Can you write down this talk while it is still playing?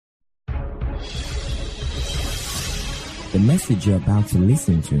The message you're about to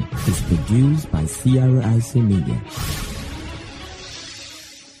listen to is produced by CRIC Media.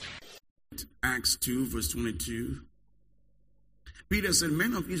 Acts 2 verse 22. Peter said,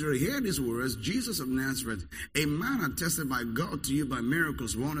 "Men of Israel, hear these words. Jesus of Nazareth, a man attested by God to you by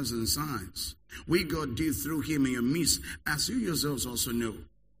miracles, wonders, and signs. We God did through him in your midst, as you yourselves also know.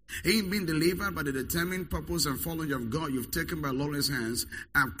 He being delivered by the determined purpose and foreknowledge of God, you've taken by lawless hands,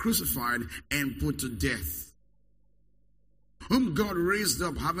 have crucified and put to death, whom God raised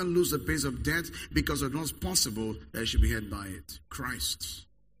up, having loosed the pains of death, because it was possible that he should be held by it. Christ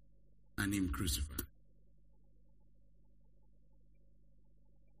and him crucified."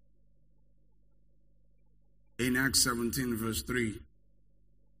 In Acts 17 verse 3,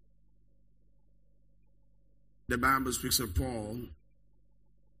 the Bible speaks of Paul,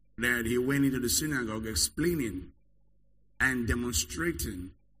 that he went into the synagogue explaining and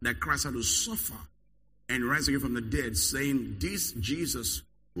demonstrating that Christ had to suffer and rise again from the dead, saying, "This Jesus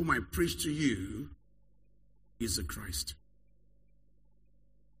whom I preach to you is the Christ."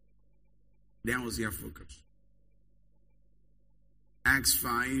 That was their focus. Acts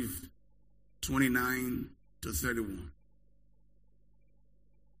 5:29-31.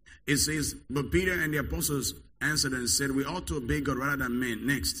 It says, "But Peter and the apostles answered and said, we ought to obey God rather than men."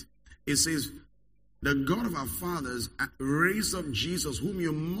 Next, it says, "The God of our fathers raised up Jesus, whom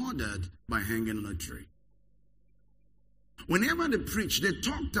you murdered by hanging on a tree." Whenever they preached, they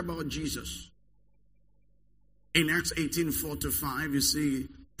talked about Jesus. In Acts 18:4-5, you see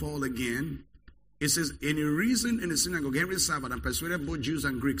Paul again. It says, "And he reasoned in the synagogue every Sabbath and persuaded both Jews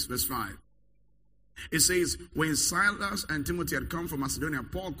and Greeks." Verse 5. It says, "When Silas and Timothy had come from Macedonia,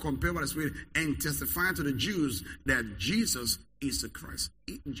 Paul compelled by the Spirit and testified to the Jews that Jesus is the Christ."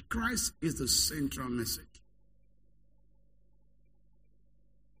 Christ is the central message.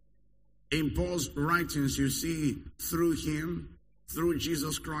 In Paul's writings, you see through him, through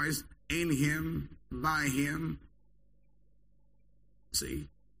Jesus Christ, in him, by him. See?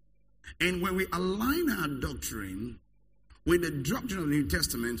 And when we align our doctrine with the doctrine of the New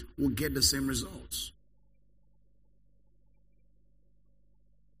Testament, we'll get the same results.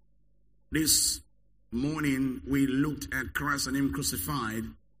 This morning, we looked at Christ and him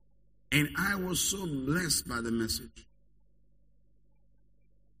crucified, and I was so blessed by the message.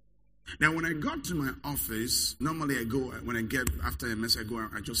 Now, when I got to my office, normally I go, when I get after a message,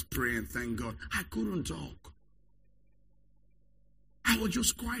 I just pray and thank God. I couldn't talk. I was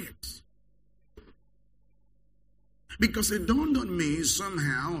just quiet. Because it dawned on me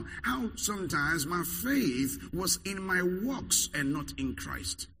somehow how sometimes my faith was in my works and not in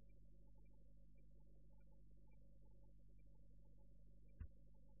Christ.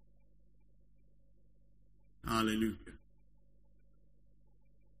 Hallelujah.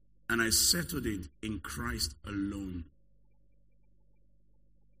 And I settled it in Christ alone.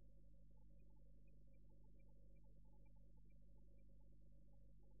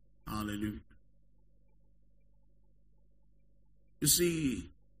 Hallelujah. You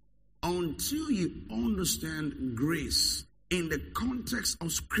see, until you understand grace in the context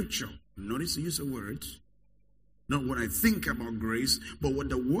of Scripture, notice the use of words, not what I think about grace, but what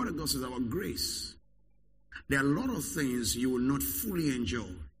the Word of God says about grace, there are a lot of things you will not fully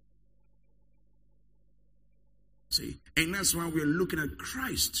enjoy. See, and that's why we're looking at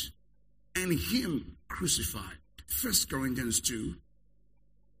Christ and him crucified. 1 Corinthians 2.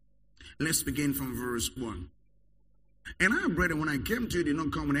 Let's begin from verse 1. "And I, brethren, when I came to you, did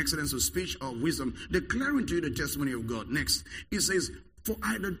not come with excellence of speech or wisdom, declaring to you the testimony of God." Next, it says, "For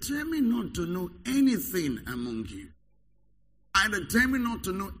I determined not to know anything among you. I determined not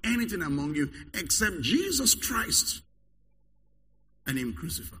to know anything among you except Jesus Christ and him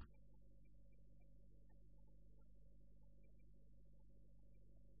crucified."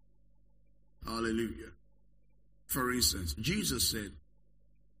 Hallelujah. For instance, Jesus said,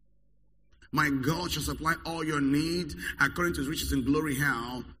 "My God shall supply all your need according to his riches in glory."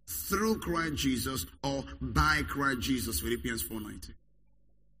 How? Through Christ Jesus, or by Christ Jesus. Philippians 4:19.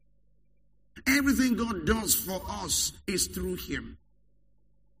 Everything God does for us is through him.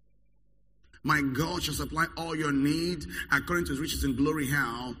 "My God shall supply all your need according to his riches in glory."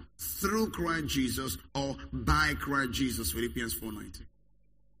 How? Through Christ Jesus, or by Christ Jesus. Philippians 4:19.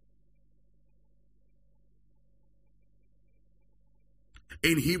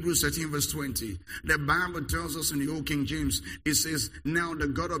 In Hebrews 13 verse 20, the Bible tells us in the Old King James, it says, "Now the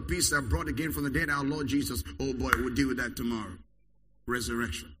God of peace that brought again from the dead our Lord Jesus." Oh boy, we'll deal with that tomorrow.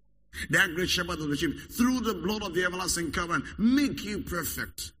 Resurrection. "That great shepherd of the sheep, through the blood of the everlasting covenant, make you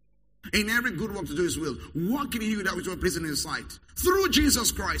perfect in every good work to do his will, working in you that which was pleasing in his sight. Through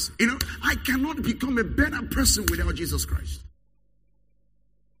Jesus Christ. I cannot become a better person without Jesus Christ.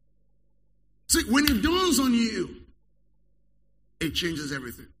 See, when it dawns on you, it changes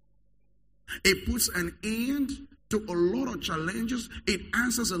everything. It puts an end to a lot of challenges. It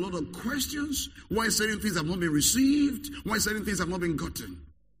answers a lot of questions. Why certain things have not been received? Why certain things have not been gotten?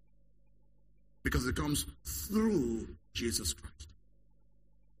 Because it comes through Jesus Christ.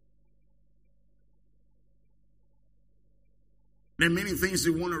 There are many things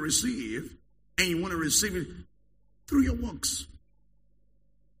you want to receive, and you want to receive it through your works.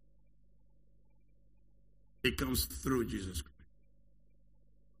 It comes through Jesus Christ.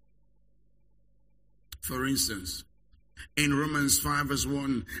 For instance, in Romans 5 verse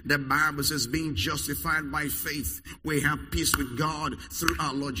 1, the Bible says, being justified by faith, we have peace with God through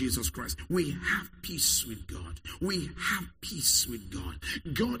our Lord Jesus Christ. We have peace with God. We have peace with God.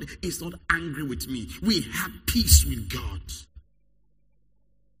 God is not angry with me. We have peace with God.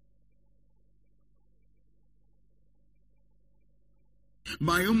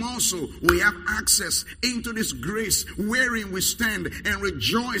 By whom also we have access into this grace wherein we stand and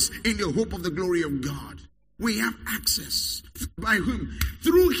rejoice in the hope of the glory of God. We have access. By whom?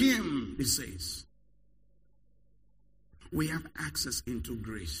 Through him, it says. We have access into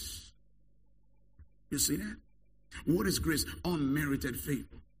grace. You see that? What is grace? Unmerited favor.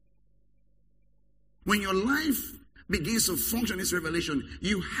 When your life begins to function this revelation,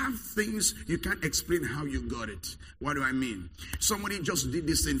 you have things you can't explain how you got it. What do I mean? Somebody just did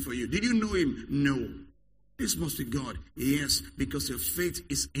this thing for you. Did you know him? No. This must be God. Yes, because your faith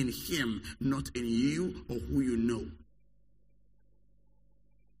is in him, not in you or who you know.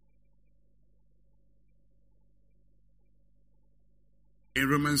 In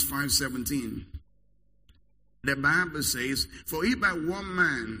Romans 5:17, the Bible says, for if by one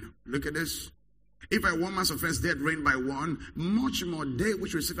man, look at this, if by one man's offense death reigned by one, much more they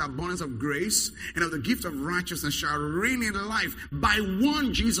which receive abundance of grace and of the gift of righteousness shall reign in life by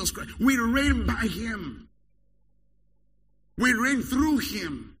one Jesus Christ. We reign by him. We reign through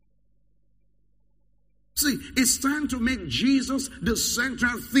him. See, it's time to make Jesus the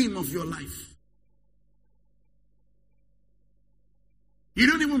central theme of your life. You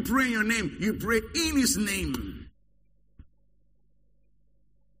don't even pray in your name. You pray in his name.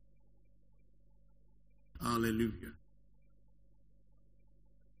 Hallelujah.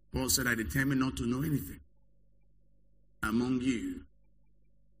 Paul said, I determined not to know anything among you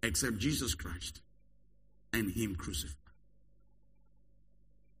except Jesus Christ and him crucified.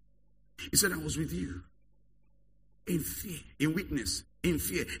 He said, I was with you in fear, in weakness, in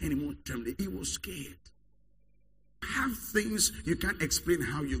fear, and in more trembling. He was scared. Have things you can't explain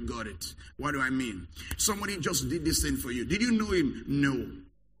how you got it. What do I mean? Somebody just did this thing for you. Did you know him? No.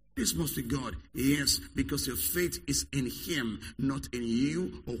 This must be God. Yes, because your faith is in him, not in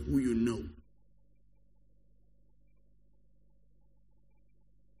you or who you know.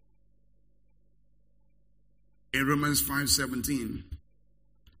 In Romans 5:17,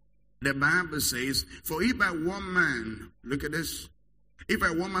 the Bible says, for if by one man, look at this, if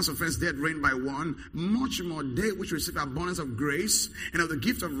by one man's offense death reigned by one, much more they which receive abundance of grace and of the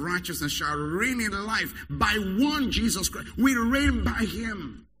gift of righteousness shall reign in life by one Jesus Christ. We reign by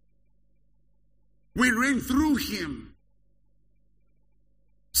him. We reign through him.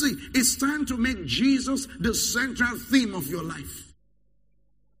 See, it's time to make Jesus the central theme of your life.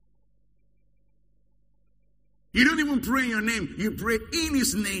 You don't even pray in your name. You pray in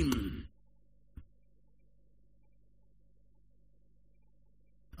his name.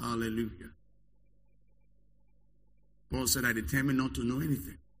 Hallelujah. Paul said, I determined not to know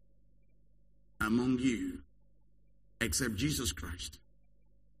anything among you except Jesus Christ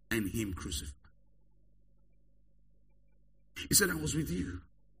and him crucified. He said, I was with you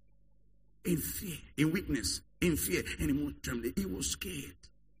in fear, in weakness, in fear, and in more trembling. He was scared.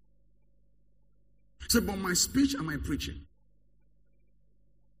 He said, but my speech and my preaching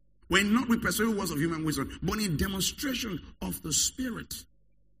were not with persuasive words of human wisdom, but in demonstration of the Spirit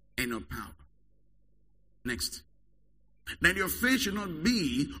and of power. Next. That your faith should not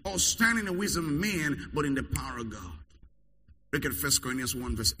be or stand in the wisdom of men, but in the power of God. Look at 1 Corinthians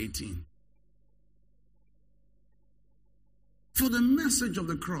 1 verse 18. For the message of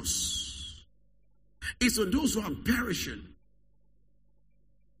the cross is to those who are perishing.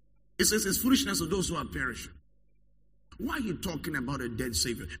 It says it's foolishness to those who are perishing. Why are you talking about a dead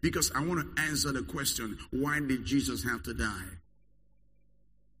Savior? Because I want to answer the question, why did Jesus have to die?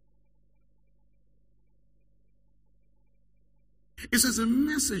 It says the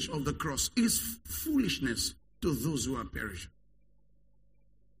message of the cross is foolishness to those who are perishing.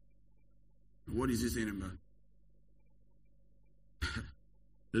 What is he saying about?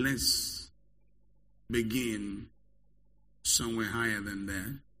 Let's begin somewhere higher than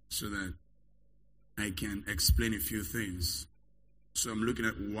that so that I can explain a few things. So I'm looking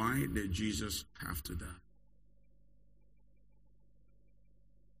at why did Jesus have to die?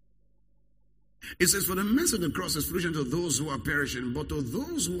 It says, for the message of the cross is foolishness to those who are perishing, but to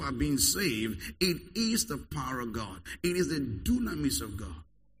those who are being saved, it is the power of God. It is the dunamis of God.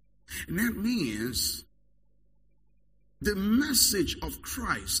 And that means the message of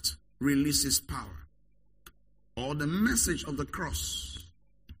Christ releases power, or the message of the cross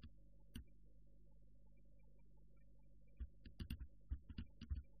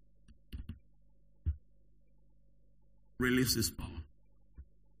releases power.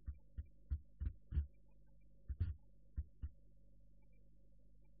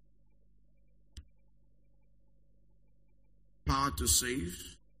 Power to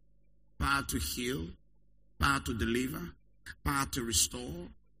save, power to heal, power to deliver, power to restore,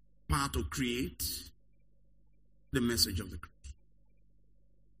 power to create. The message of the cross.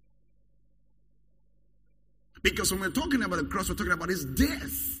 Because when we're talking about the cross, we're talking about his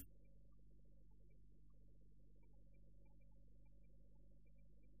death.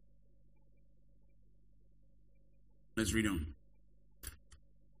 Let's read on.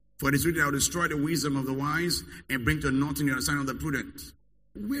 For it is written, I will destroy the wisdom of the wise and bring to nothing the understanding of the prudent.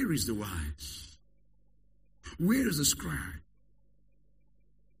 Where is the wise? Where is the scribe?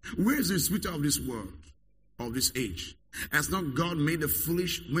 Where is the spirit of this world, of this age? Has not God made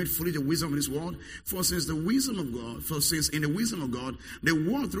foolish the wisdom of this world? For since in the wisdom of God, the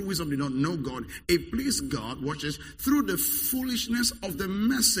world through wisdom did not know God, it pleased God, watch this, through the foolishness of the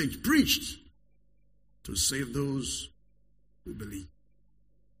message preached to save those who believe.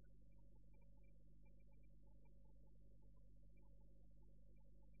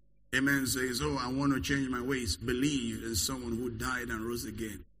 A man says, oh, I want to change my ways. Believe in someone who died and rose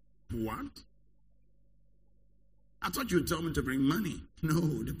again. What? I thought you would tell me to bring money. No,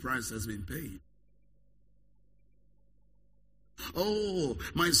 the price has been paid. Oh,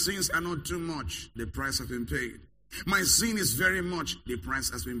 my sins are not too much. The price has been paid. My sin is very much. The price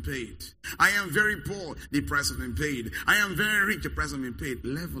has been paid. I am very poor. The price has been paid. I am very rich. The price has been paid.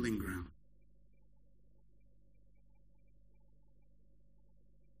 Leveling ground.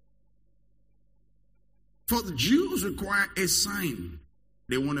 For the Jews require a sign.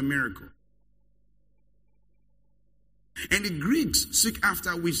 They want a miracle. And the Greeks seek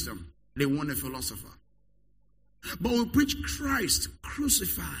after wisdom. They want a philosopher. But we preach Christ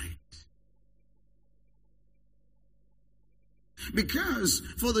crucified. Because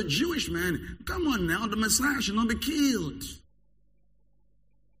for the Jewish man, come on now, the Messiah should not be killed.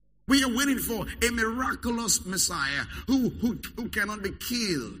 We are waiting for a miraculous Messiah who cannot be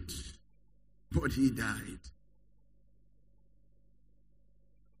killed. But he died.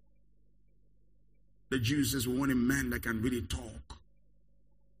 The Jews says we want a man that can really talk.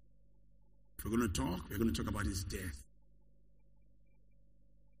 If we're going to talk, we're going to talk about his death.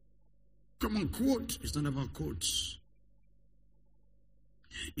 Come on, quote. It's not about quotes.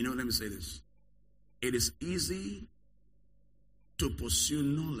 You know, let me say this. It is easy to pursue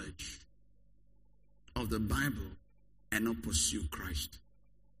knowledge of the Bible and not pursue Christ.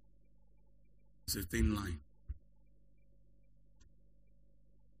 It's a thin line.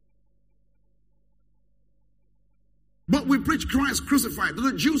 But we preach Christ crucified. To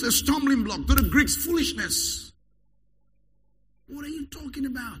the Jews, a stumbling block. To the Greeks, foolishness. What are you talking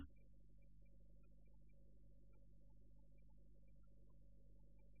about?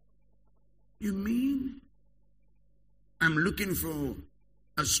 You mean I'm looking for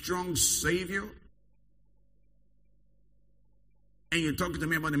a strong Savior? And you're talking to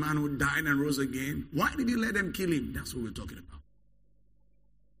me about the man who died and rose again? Why did you let them kill him? That's what we're talking about.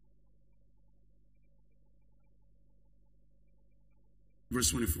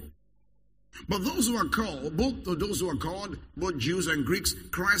 Verse 24. But those who are called, both Jews and Greeks,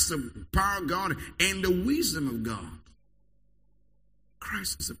 Christ the power of God and the wisdom of God.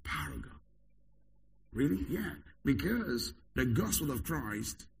 Christ is the power of God. Really? Yeah. Because the gospel of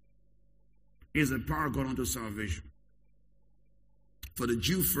Christ is the power of God unto salvation. For the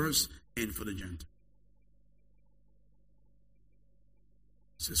Jew first and for the Gentile.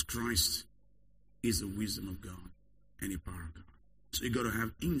 It says Christ is the wisdom of God and the power of God. So you got to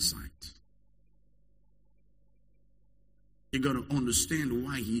have insight. You got to understand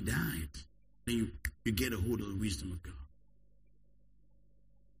why he died. Then you get a hold of the wisdom of God.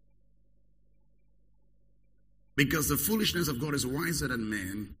 Because the foolishness of God is wiser than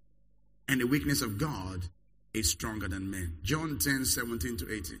man, and the weakness of God is stronger than man. John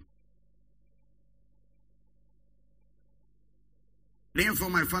 10:17-18. Therefore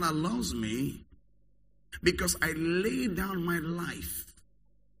my Father loves me, because I lay down my life,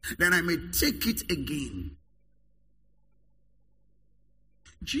 that I may take it again.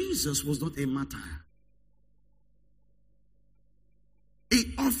 Jesus was not a martyr.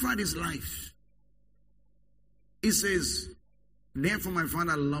 He offered his life. He says, therefore my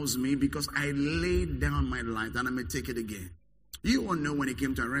Father loves me, because I laid down my life that I may take it again. You all know when he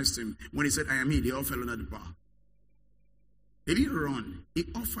came to arrest him, when he said, I am he, they all fell under the bar. He didn't run. He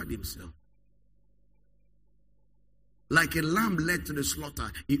offered himself. Like a lamb led to the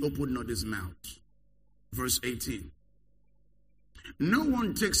slaughter, he opened not his mouth. Verse 18. No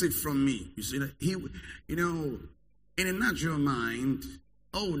one takes it from me. You see that? In a natural mind,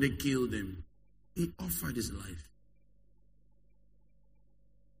 oh, they killed him. He offered his life.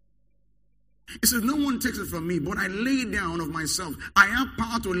 He says, no one takes it from me, but I lay down of myself. I have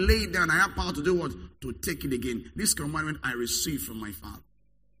power to lay down. I have power to do what? To take it again. This commandment I received from my Father.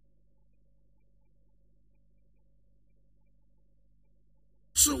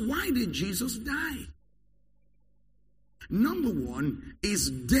 So why did Jesus die? Number one, his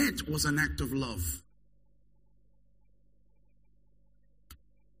death was an act of love.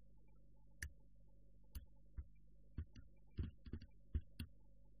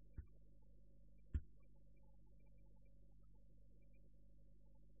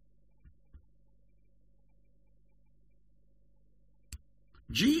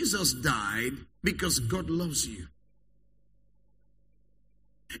 Jesus died because God loves you.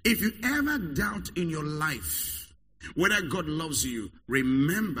 If you ever doubt in your life whether God loves you,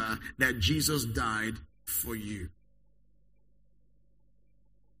 remember that Jesus died for you.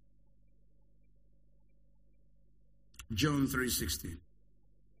 John 3:16.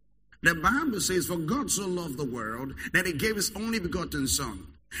 The Bible says, for God so loved the world that he gave his only begotten Son,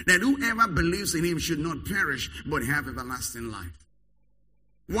 that whoever believes in him should not perish but have everlasting life.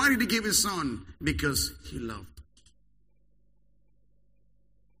 Why did he give his Son? Because he loved us.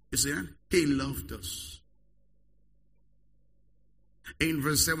 You see that? He loved us. In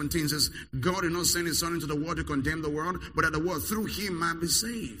verse 17 says, God did not send his Son into the world to condemn the world, but that the world through him might be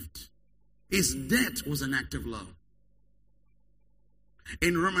saved. His death was an act of love.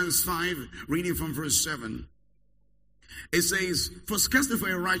 In Romans 5, reading from verse 7, it says, for scarcely for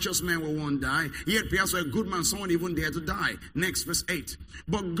a righteous man will one die, yet perhaps for a good man someone even dare to die. Next, verse 8.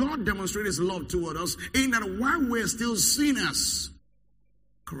 But God demonstrated his love toward us, in that while we're still sinners,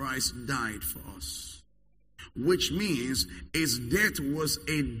 Christ died for us. Which means his death was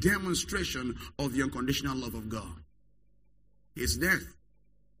a demonstration of the unconditional love of God. His death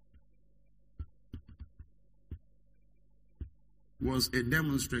was a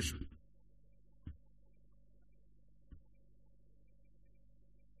demonstration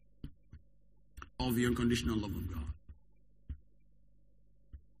of the unconditional love of God.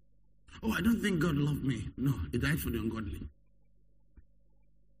 Oh, I don't think God loved me. No, he died for the ungodly.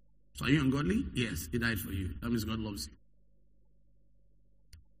 So are you ungodly? Yes, he died for you. That means God loves you.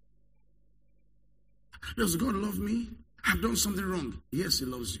 Does God love me? I've done something wrong. Yes, he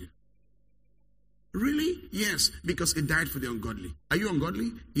loves you. Really? Yes, because he died for the ungodly. Are you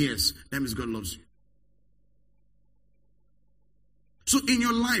ungodly? Yes, that means God loves you. So in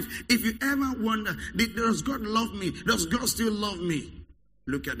your life, if you ever wonder, does God love me? Does God still love me?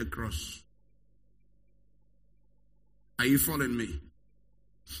 Look at the cross. Are you following me?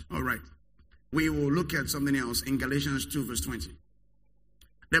 All right. We will look at something else in Galatians 2 verse 20.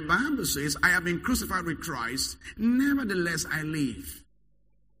 The Bible says, I have been crucified with Christ, nevertheless I live.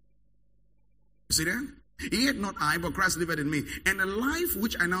 You see that? Yet not I, but Christ liveth in me. And the life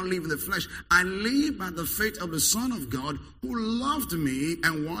which I now live in the flesh, I live by the faith of the Son of God, who loved me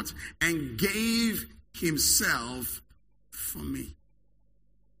and what? And gave himself for me.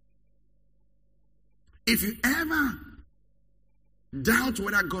 If you ever doubt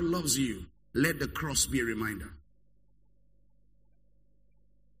whether God loves you, let the cross be a reminder.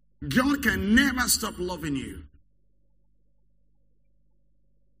 God can never stop loving you.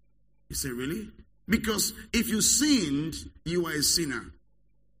 You say, really? Because if you sinned, you are a sinner.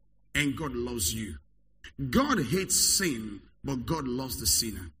 And God loves you. God hates sin, but God loves the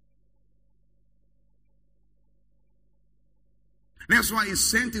sinner. That's why he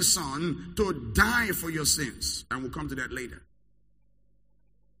sent his Son to die for your sins. And we'll come to that later.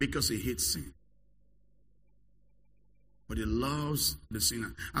 Because he hates sin. But he loves the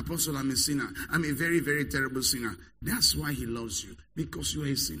sinner. Apostle, I'm a sinner. I'm a very, very terrible sinner. That's why he loves you. Because you are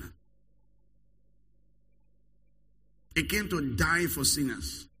a sinner. He came to die for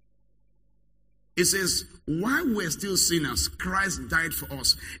sinners. It says, while we're still sinners, Christ died for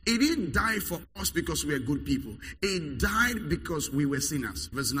us. He didn't die for us because we are good people. He died because we were sinners.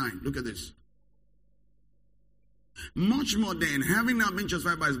 Verse 9, look at this. Much more then, having now been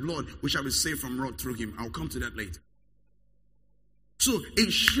justified by his blood, we shall be saved from wrath through him. I'll come to that later. So he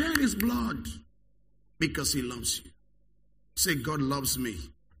shed his blood because he loves you. Say, God loves me.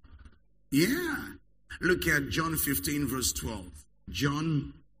 Yeah. Look at John 15 verse 12.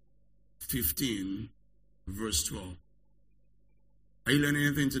 John 15 verse 12. Are you learning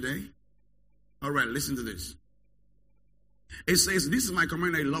anything today? All right, listen to this. It says, this is my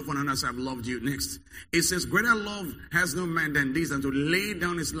command, I love one another as I have loved you. Next. It says, greater love has no man than this, than to lay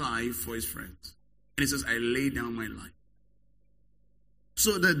down his life for his friends. And it says, I lay down my life.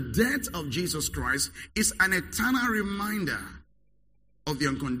 So the death of Jesus Christ is an eternal reminder of the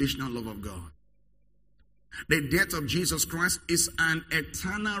unconditional love of God. The death of Jesus Christ is an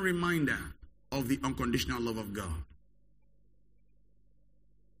eternal reminder of the unconditional love of God.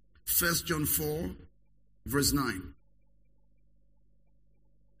 1 John 4 verse 9.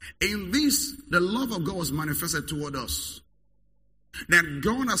 In this, the love of God was manifested toward us, that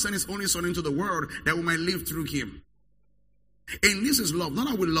God has sent his only Son into the world that we might live through him. And this is love, not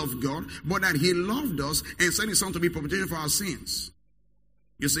that we love God, but that he loved us and sent his Son to be propitiation for our sins.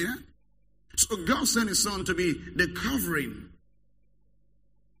 You see that? So God sent his Son to be the covering.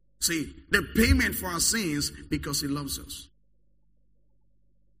 See, the payment for our sins because he loves us.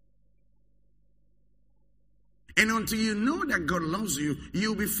 And until you know that God loves you,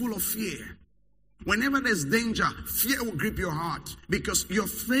 you'll be full of fear. Whenever there's danger, fear will grip your heart because your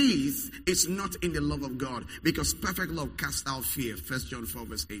faith is not in the love of God. Because perfect love casts out fear. 1 John 4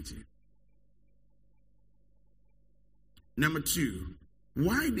 verse 18. Number 2,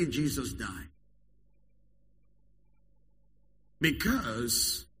 why did Jesus die?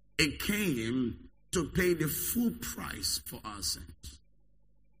 Because it came to pay the full price for our sins.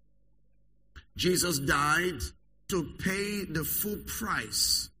 Jesus died to pay the full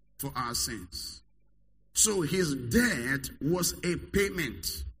price for our sins. So his death was a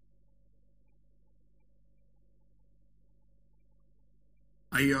payment.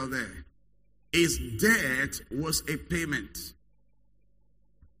 Are you all there? His death was a payment.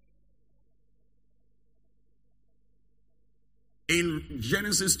 In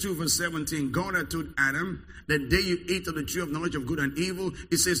Genesis 2 verse 17, God had told Adam, the day you eat of the tree of knowledge of good and evil,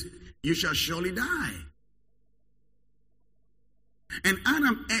 it says, you shall surely die. And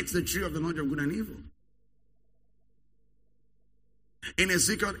Adam ate the tree of the knowledge of good and evil. In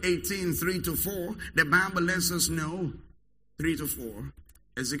Ezekiel 18, 3-4, the Bible lets us know, 3-4,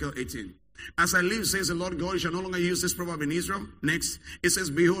 Ezekiel 18. As I live, says the Lord God, you shall no longer use this proverb in Israel. Next, it says,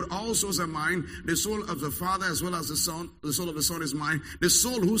 behold, all souls are mine, the soul of the Father as well as the Son, the soul of the Son is mine. The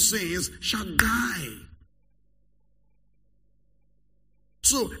soul who sins shall die.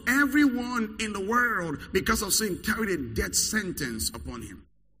 So everyone in the world, because of sin, carried a death sentence upon him.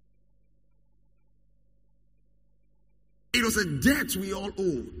 It was a debt we all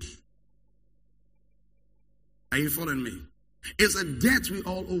owed. Are you following me? It's a debt we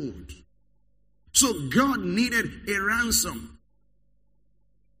all owed. So God needed a ransom.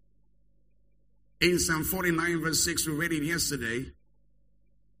 In Psalm 49 verse 6, we read it yesterday.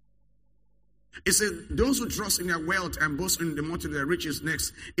 It says, those who trust in their wealth and boast in the multitude of their riches.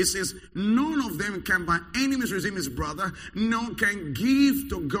 Next, it says, none of them can by any means redeem his brother, none can give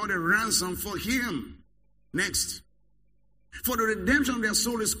to God a ransom for him. Next, for the redemption of their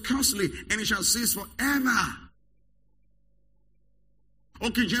soul is costly, and it shall cease forever.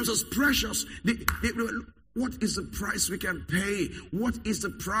 Okay, James was precious. What is the price we can pay? What is the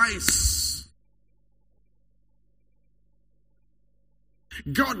price?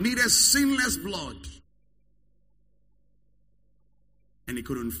 God needed sinless blood. And he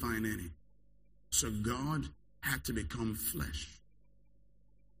couldn't find any. So God had to become flesh.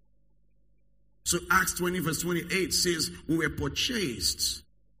 So Acts 20 verse 28 says, we were purchased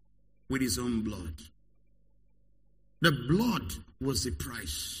with his own blood. The blood was the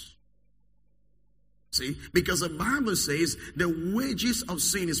price. See? Because the Bible says the wages of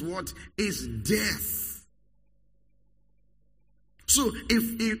sin is what? Is death. So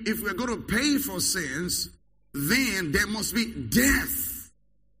if we're going to pay for sins, then there must be death.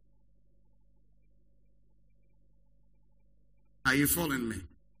 Are you following me?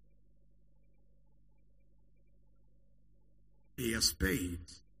 He has paid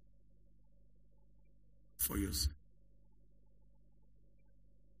for your sin.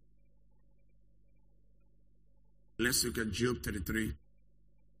 Let's look at Job 33.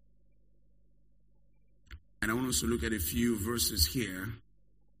 And I want us to look at a few verses here.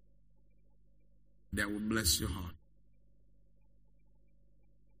 that will bless your heart.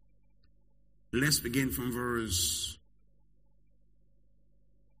 Let's begin from verse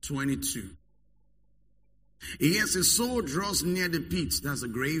 22. Yes, his soul draws near the pit, that's the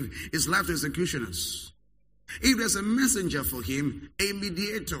grave, his life to executioners. If there's a messenger for him, a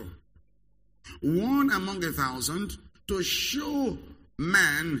mediator, one among 1,000, to show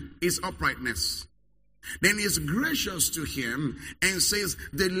man his uprightness, then he is gracious to him and says,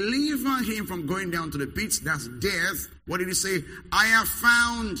 deliver him from going down to the pits, that's death. What did he say? I have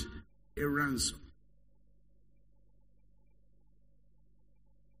found a ransom.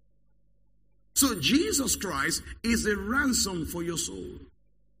 So Jesus Christ is a ransom for your soul.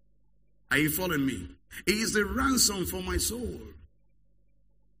 Are you following me? He is the ransom for my soul.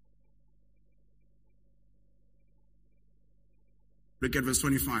 Look at verse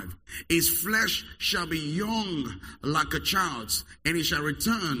 25. His flesh shall be young like a child's, and he shall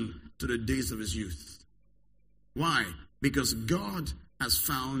return to the days of his youth. Why? Because God has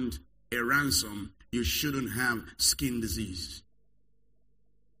found a ransom. You shouldn't have skin disease.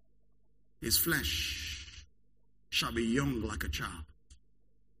 His flesh shall be young like a child.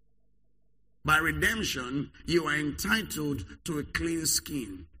 By redemption, you are entitled to a clean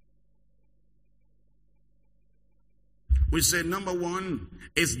skin. We said number one,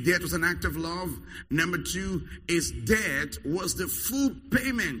 his death was an act of love. Number two, his death was the full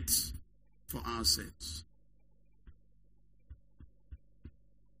payment for our sins.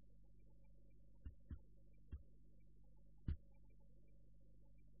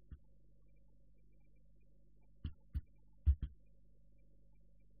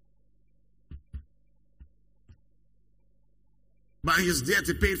 By his death,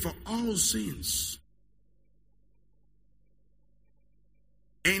 he paid for all sins.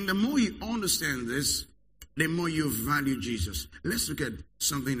 And the more you understand this, the more you value Jesus. Let's look at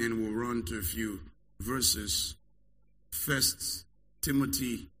something and we'll run to a few verses. 1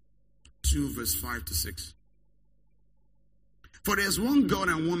 Timothy 2 verse 5 to 6. For there's one God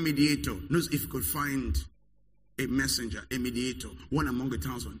and one mediator. Notice if you could find a messenger, a mediator, one among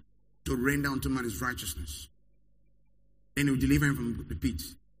 1,000, to rain down to man his righteousness. Then he will deliver him from the pit,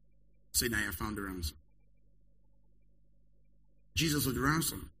 saying, I have found the ransom. Jesus was the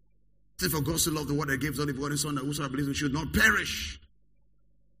ransom. Say, for God so loved the world that gave his only begotten Son, that whosoever believes him should not perish.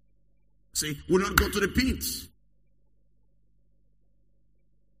 See, will not go to the pit.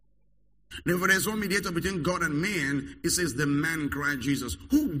 Therefore, there's one mediator between God and man. It says, the man Christ Jesus,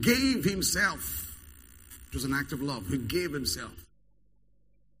 who gave himself. It was an act of love. Who gave himself.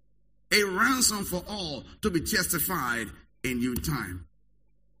 A ransom for all to be testified in due time.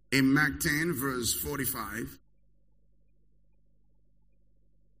 In Mark 10 verse 45.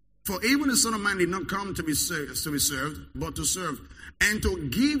 For even the Son of Man did not come to be served, but to serve, and to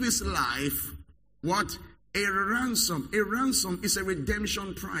give his life, what? A ransom. A ransom is a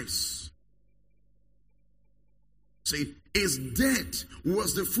redemption price. See, his death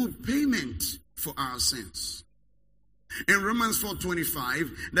was the full payment for our sins. In Romans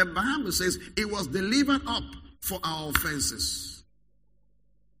 4:25, the Bible says it was delivered up for our offenses.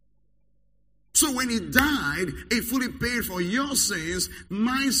 So when he died, he fully paid for your sins,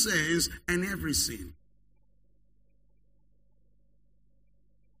 my sins, and every sin.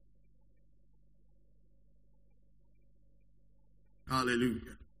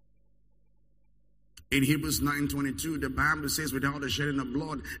 Hallelujah. In Hebrews 9:22, the Bible says without the shedding of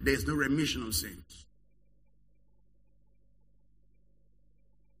blood, there is no remission of sins.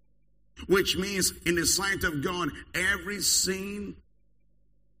 Which means in the sight of God, every sin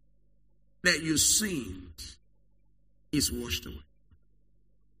that you sinned is washed away.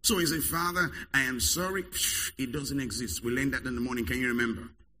 So he said, Father, I am sorry. It doesn't exist. We learned that in the morning. Can you remember?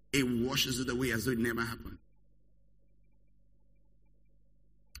 It washes it away as though it never happened.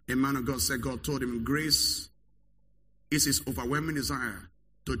 A man of God said God told him grace is his overwhelming desire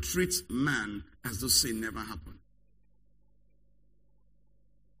to treat man as though sin never happened.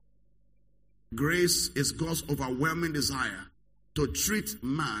 Grace is God's overwhelming desire to treat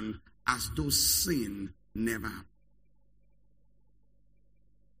man as though sin never happened.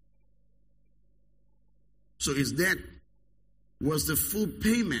 So his death was the full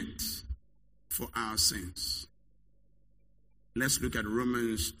payment for our sins. Let's look at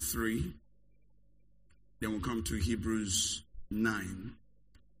Romans 3. Then we'll come to Hebrews 9.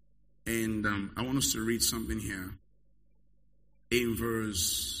 And I want us to read something here in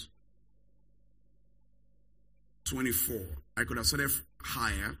verse 24. I could have said it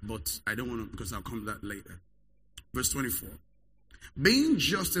higher, but I don't want to because I'll come to that later. Verse 24. Being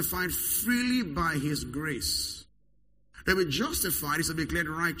justified freely by his grace. To be justified is to be declared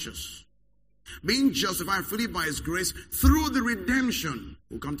righteous. being justified freely by his grace through the redemption.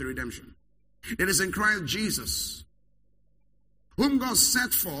 We'll come to redemption. It is in Christ Jesus, whom God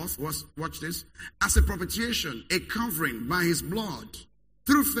set forth, watch this, as a propitiation, a covering by his blood,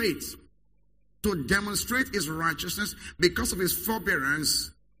 through faith, to demonstrate his righteousness because of his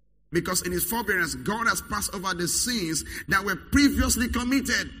forbearance. Because in his forbearance, God has passed over the sins that were previously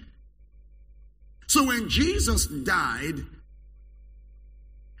committed. So when Jesus died,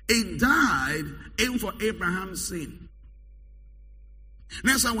 he died even for Abraham's sin.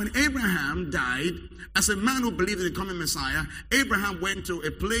 That's why when Abraham died, as a man who believed in the coming Messiah, Abraham went to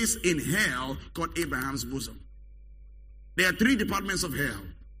a place in hell called Abraham's bosom. There are 3 departments of hell.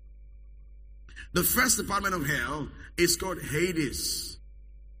 The first department of hell is called Hades.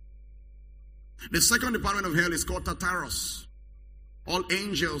 The second department of hell is called Tartarus. All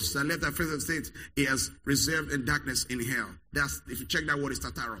angels that left their physical state, he has reserved in darkness in hell. That's, if you check that word, is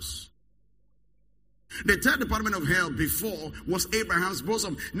Tartarus. The third department of hell before was Abraham's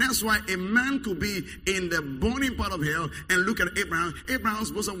bosom. That's why a man could be in the burning part of hell and look at Abraham.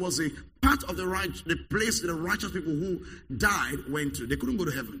 Abraham's bosom was a part of the place the righteous people who died went to. They couldn't go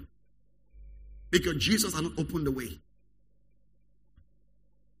to heaven because Jesus had not opened the way.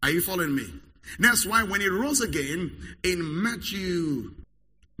 Are you following me? That's why when he rose again in Matthew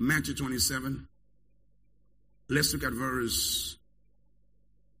 27, let's look at verse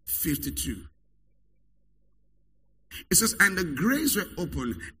 52. It says, and the graves were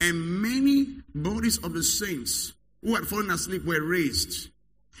opened, and many bodies of the saints who had fallen asleep were raised.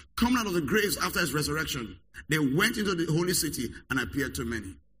 Coming out of the graves after his resurrection, they went into the holy city and appeared to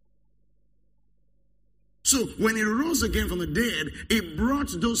many. So when he rose again from the dead, he brought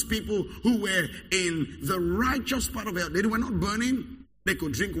those people who were in the righteous part of hell. They were not burning. They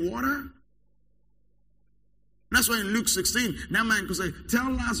could drink water. That's why in Luke 16, that man could say,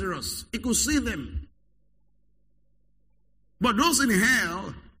 tell Lazarus. He could see them. But those in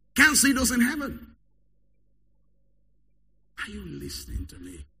hell can't see those in heaven. Are you listening to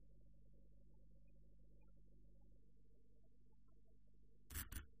me?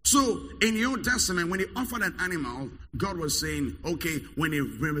 So, in the Old Testament, when he offered an animal, God was saying, okay, when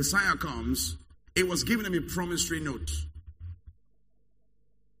the Messiah comes, it was giving him a promissory note.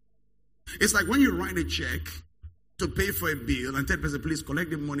 It's like when you write a check to pay for a bill and tell the person, please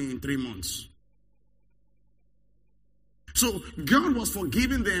collect the money in 3 months. So, God was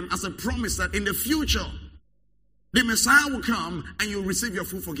forgiving them as a promise that in the future, the Messiah will come and you'll receive your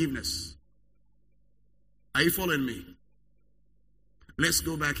full forgiveness. Are you following me? Let's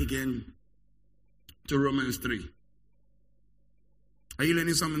go back again to Romans 3. Are you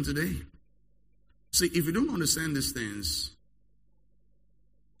learning something today? See, if you don't understand these things,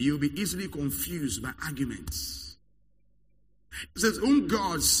 you'll be easily confused by arguments. It says, whom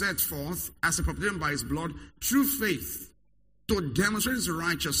God set forth as a propitiation by his blood through faith to demonstrate his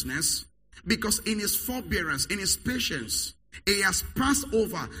righteousness, because in his forbearance, in his patience, he has passed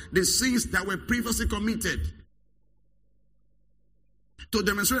over the sins that were previously committed. To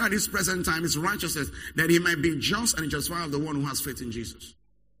demonstrate at this present time his righteousness, that he might be just and justified of the one who has faith in Jesus.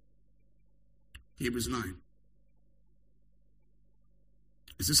 Hebrews 9.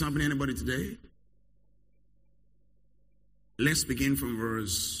 Is this happening to anybody today? Let's begin from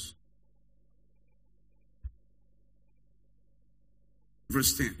verse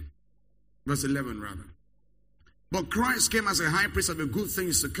 10. Verse 11 rather. But Christ came as a high priest of the good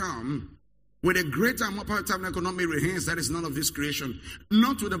things to come, with a greater and more powerful tabernacle not made with hands, that is none of this creation,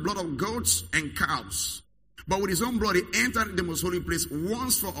 not with the blood of goats and calves, but with his own blood he entered the most holy place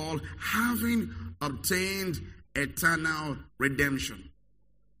once for all, having obtained eternal redemption.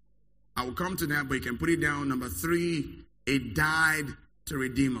 I will come to that, but you can put it down. Number 3, it died to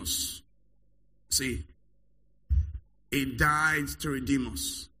redeem us. See, it died to redeem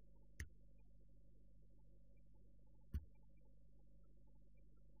us.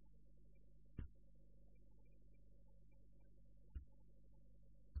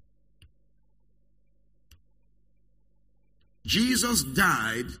 Jesus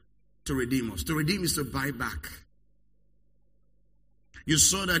died to redeem us. To redeem is to buy back. You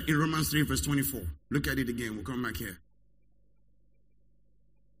saw that in Romans 3 verse 24. Look at it again. We'll come back here.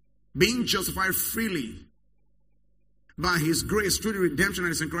 Being justified freely by his grace through the redemption that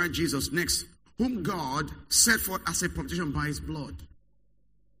is in Christ Jesus. Next, whom God set forth as a propitiation by his blood.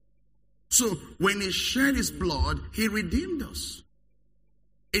 So when he shed his blood, he redeemed us.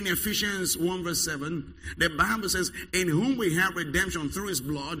 In Ephesians 1 verse 7, the Bible says, in whom we have redemption through his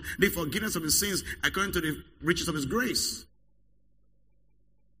blood, the forgiveness of his sins according to the riches of his grace.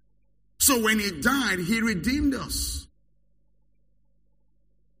 So when he died, he redeemed us.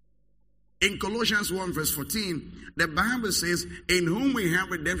 In Colossians 1 verse 14, the Bible says, in whom we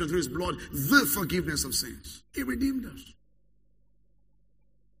have redemption through his blood, the forgiveness of sins. He redeemed us.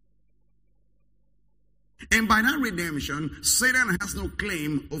 And by that redemption, Satan has no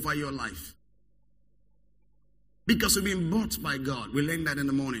claim over your life. Because you've been bought by God. We learned that in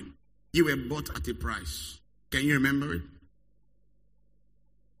the morning. You were bought at a price. Can you remember it?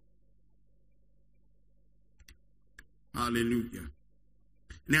 Hallelujah.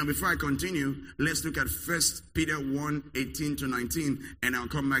 Now, before I continue, let's look at 1 Peter 1, 18 to 19, and I'll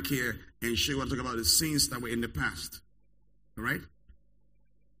come back here and show you what I talk about the sins that were in the past. All right?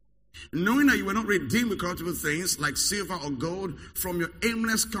 Knowing that you were not redeemed with corruptible things like silver or gold from your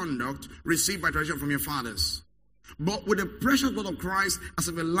aimless conduct received by tradition from your fathers, but with the precious blood of Christ as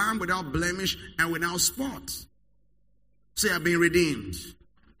of a lamb without blemish and without spot. Say, I've been redeemed.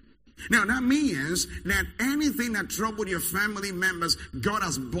 Now, that means that anything that troubled your family members, God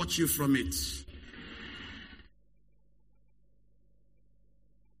has bought you from it.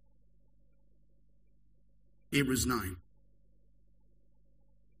 Hebrews 9.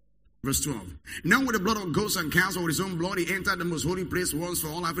 Verse 12. Now with the blood of goats and cows, or with his own blood, he entered the most holy place once for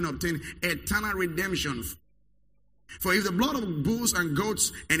all, having obtained eternal redemption. For if the blood of bulls and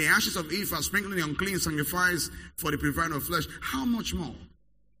goats and the ashes of ephah sprinkled the unclean sanctifies for the purifying of flesh, how much more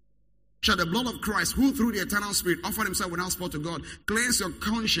shall the blood of Christ, who through the eternal Spirit offered himself without spot to God, cleanse your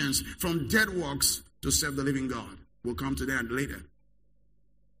conscience from dead works to serve the living God? We'll come to that later.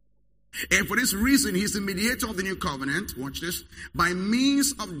 And for this reason, he is the mediator of the new covenant, watch this, by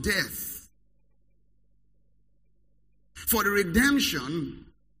means of death, for the redemption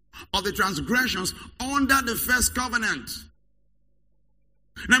of the transgressions under the first covenant.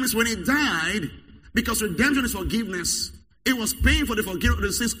 That means when he died, because redemption is forgiveness, it was paying for the forgiveness of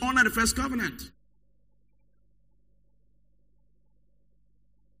the sins under the first covenant.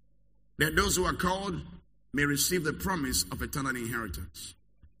 That those who are called may receive the promise of eternal inheritance.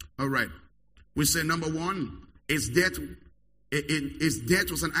 All right. We say number one, his death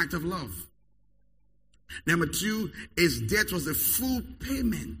was an act of love. Number two, his death was the full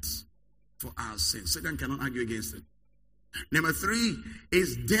payment for our sins. Satan cannot argue against it. Number three,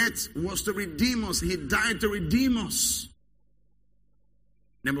 his death was to redeem us. He died to redeem us.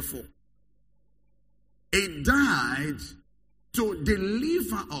 Number four, he died to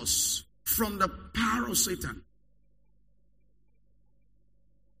deliver us from the power of Satan.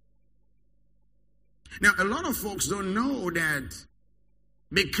 Now, a lot of folks don't know that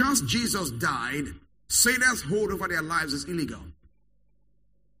because Jesus died, Satan's hold over their lives is illegal.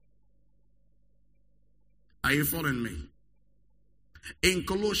 Are you following me? In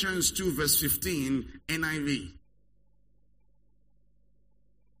Colossians 2 verse 15, NIV,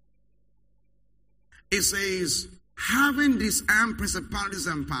 it says, having disarmed principalities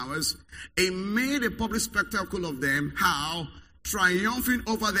and powers, he made a public spectacle of them. How? Triumphing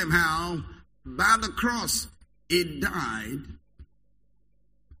over them. How? By the cross. He died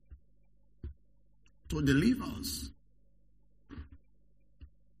to deliver us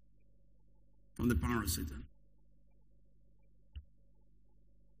from the power of Satan.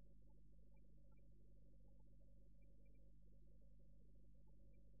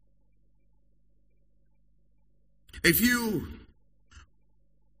 If you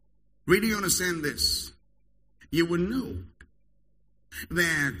really understand this, you will know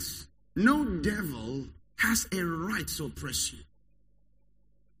that no devil has a right to oppress you.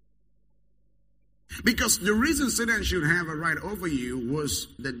 Because the reason Satan should have a right over you was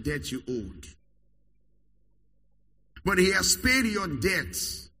the debt you owed. But he has paid your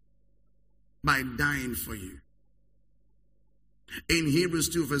debts by dying for you. In Hebrews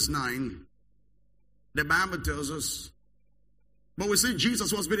 2 verse 9, the Bible tells us, but we see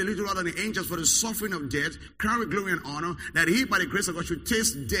Jesus was made a little rather than the angels for the suffering of death, crowned with glory and honor, that he by the grace of God should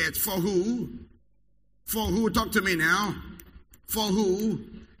taste death. For who? For who? Talk to me now. For who?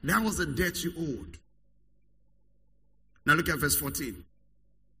 That was the debt you owed. Now look at verse 14.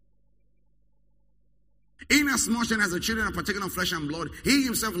 Inasmuch as the children are partaken of flesh and blood, he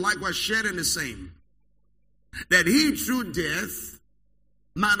himself likewise shared in the same, that he through death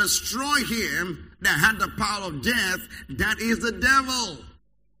might destroy him that had the power of death, that is the devil.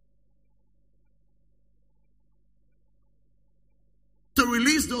 To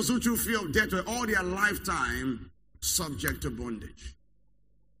release those who through fear of death were all their lifetime subject to bondage.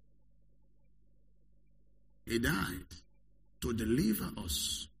 He died to deliver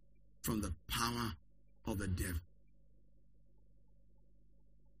us from the power of the devil.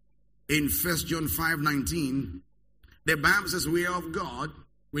 In 1 John 5:19, the Bible says we are of God.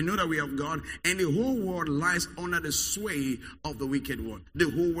 We know that we are of God, and the whole world lies under the sway of the wicked one. The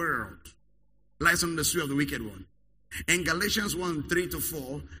whole world. lies under the sway of the wicked one. And Galatians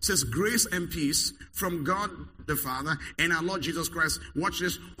 1:3-4 says, grace and peace from God the Father and our Lord Jesus Christ, watch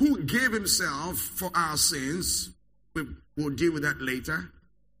this, who gave himself for our sins. We'll deal with that later,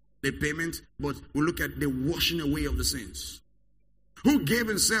 the payment, but we'll look at the washing away of the sins. Who gave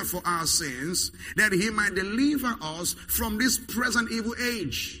himself for our sins, that he might deliver us from this present evil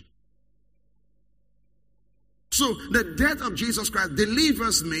age. So the death of Jesus Christ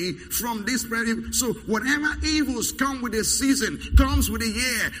delivers me from this present evil. So whatever evils come with the season, comes with the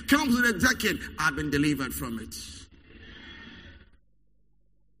year, comes with the decade, I've been delivered from it.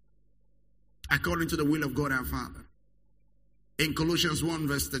 According to the will of God our Father. In Colossians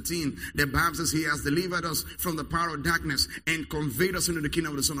 1:13, the Bible says he has delivered us from the power of darkness and conveyed us into the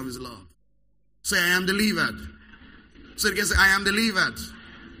kingdom of the Son of his love. Say, I am delivered. Say it again, say, I am delivered.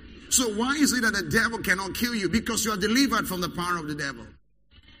 So why is it that the devil cannot kill you? Because you are delivered from the power of the devil.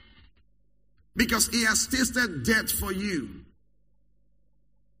 Because he has tasted death for you.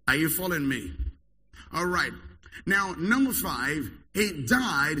 Are you following me? All right. Now, number 5, he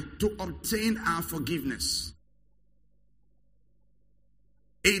died to obtain our forgiveness.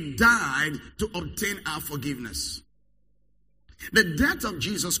 He died to obtain our forgiveness. The death of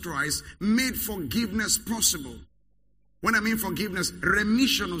Jesus Christ made forgiveness possible. When I mean forgiveness,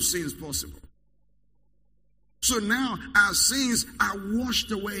 remission of sins possible. So now our sins are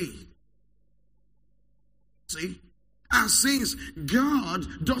washed away. See? Our sins, God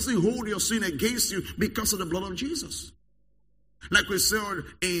doesn't hold your sin against you because of the blood of Jesus. Like we saw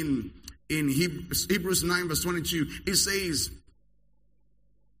in Hebrews 9:22, it says,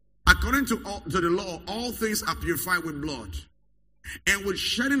 according to the law, all things are purified with blood. And with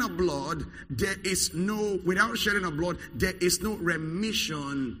shedding of blood, without shedding of blood, there is no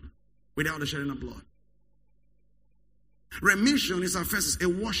remission without the shedding of blood. Remission is a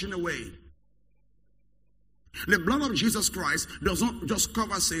washing away. The blood of Jesus Christ does not just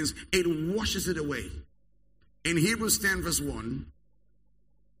cover sins, it washes it away. In Hebrews 10:1,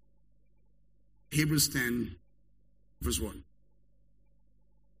 Hebrews 10:1,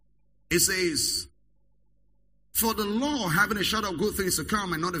 it says, for the law, having a shadow of good things to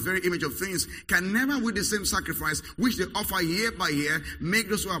come and not the very image of things, can never with the same sacrifice which they offer year by year make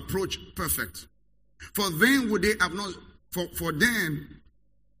those who approach perfect. For then would they have not, for then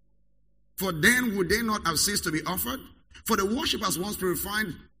would they not have ceased to be offered? For the worshippers once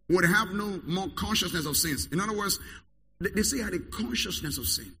purified would have no more consciousness of sins. In other words, they say had a consciousness of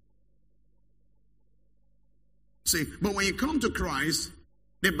sin. See, but when you come to Christ,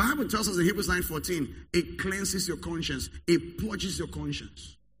 the Bible tells us in Hebrews 9:14, it cleanses your conscience. It purges your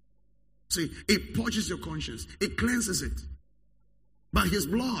conscience. See, it purges your conscience. It cleanses it by his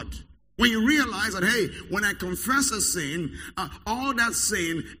blood. When you realize that, hey, when I confess a sin, all that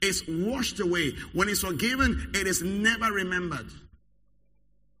sin is washed away. When it's forgiven, it is never remembered.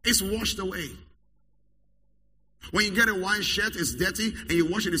 It's washed away. When you get a white shirt, it's dirty, and you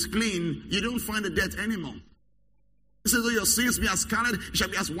wash it, it's clean, you don't find the dirt anymore. It says, though your sins be as scarlet, it shall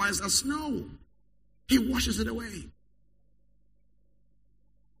be as white as snow. He washes it away.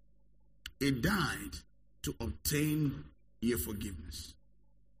 He died to obtain your forgiveness.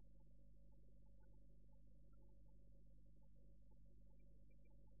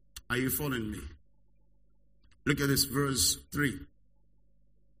 Are you following me? Look at this, verse 3.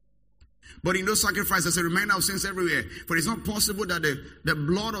 But in those sacrifices, there's a reminder of sins everywhere. For it's not possible that the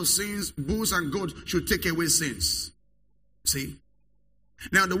blood of sins, bulls and goats, should take away sins. See?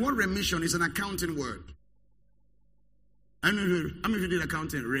 Now, the word remission is an accounting word. How many of you did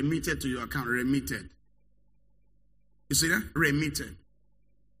accounting? Remitted to your account. Remitted. You see that? Remitted.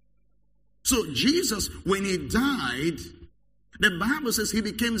 So, Jesus, when he died, the Bible says he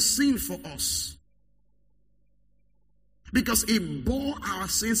became sin for us. Because he bore our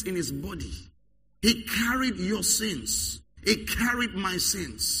sins in his body. He carried your sins. He carried my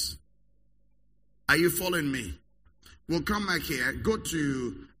sins. Are you following me? We'll come back here. Go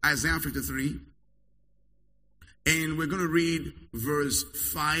to Isaiah 53. And we're going to read verse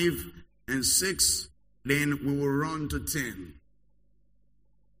 5 and 6. Then we will run to 10.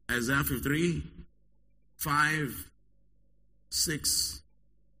 Isaiah 53, 5, 6.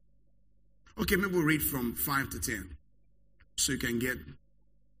 Okay, maybe we'll read from 5 to 10. So you can get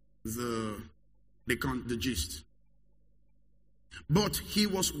the gist. But he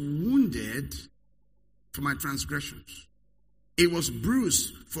was wounded for my transgressions. He was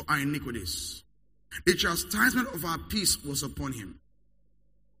bruised for our iniquities. The chastisement of our peace was upon him.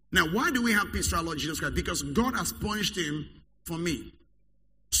 Now, why do we have peace through our Lord Jesus Christ? Because God has punished him for me.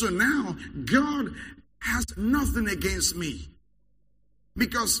 So now, God has nothing against me.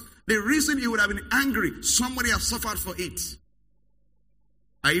 Because the reason he would have been angry, somebody has suffered for it.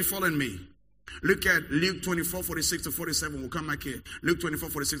 Are you following me? Look at Luke 24, 46 to 47. We'll come back here. Luke 24,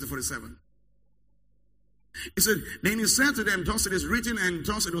 46 to 47. He said, then he said to them, thus it is written, and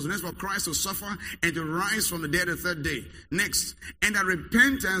thus it was necessary for Christ to suffer and to rise from the dead the third day. Next, and that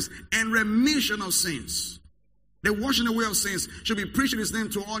repentance and remission of sins, the washing away of sins, should be preached in his name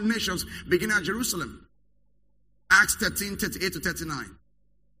to all nations, beginning at Jerusalem. Acts 13, 38 to 39.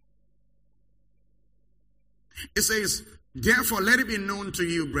 It says, therefore let it be known to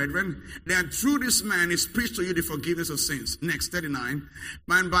you, brethren, that through this man is preached to you the forgiveness of sins. Next, 39.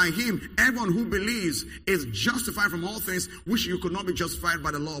 And by him, everyone who believes is justified from all things which you could not be justified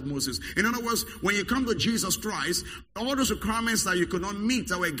by the law of Moses. In other words, when you come to Jesus Christ, all those requirements that you could not meet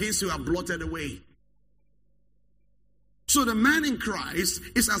that were against you are blotted away. So the man in Christ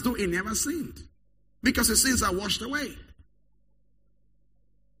is as though he never sinned, because his sins are washed away.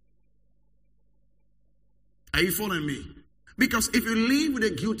 Are you following me? Because if you live with a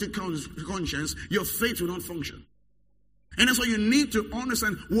guilty conscience, your faith will not function. And that's why you need to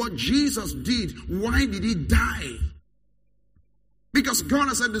understand what Jesus did. Why did he die? Because God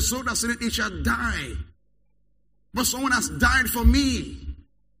has said, the soul that sinneth, it shall die. But someone has died for me.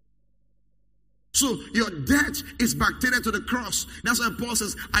 So your death is backdated to the cross. That's why Paul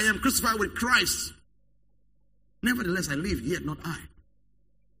says, I am crucified with Christ. Nevertheless, I live, yet not I.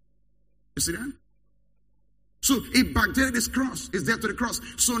 You see that? So it backdated this cross. It's there to the cross.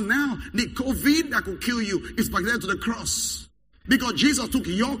 So now the COVID that could kill you is backdated to the cross. Because Jesus took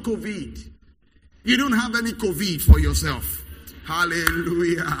your COVID. You don't have any COVID for yourself.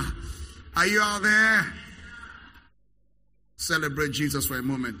 Hallelujah. Are you out there? Celebrate Jesus for a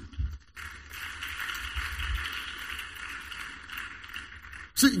moment.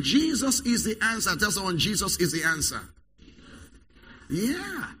 See, Jesus is the answer. Tell someone, Jesus is the answer.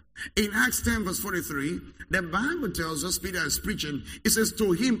 Yeah. In Acts 10 verse 43, the Bible tells us, Peter is preaching, it says,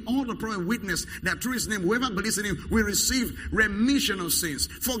 to him all the prophets witness that through his name, whoever believes in him will receive remission of sins,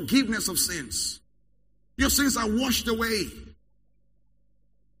 forgiveness of sins. Your sins are washed away.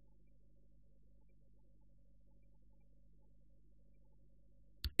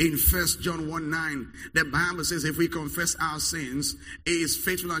 In 1 John 1:9, the Bible says, if we confess our sins, he is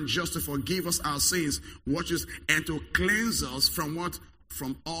faithful and just to forgive us our sins, watch us, and to cleanse us from what?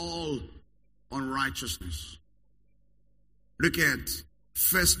 From all unrighteousness. Look at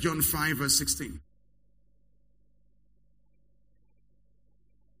 1 John 5 verse 16.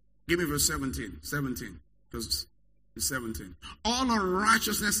 Give me verse 17. 17. Verse 17. All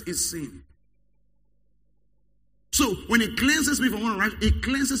unrighteousness is sin. So when he cleanses me from all unrighteousness, he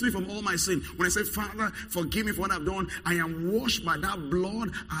cleanses me from all my sin. When I say, Father, forgive me for what I've done, I am washed by that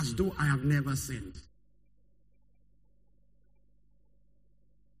blood as though I have never sinned.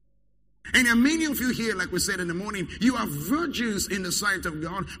 And there are many of you here, like we said in the morning, you are virgins in the sight of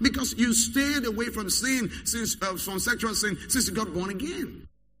God because you stayed away from sin, from sexual sin, since you got born again.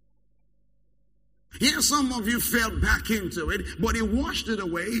 Yeah, some of you fell back into it, but he washed it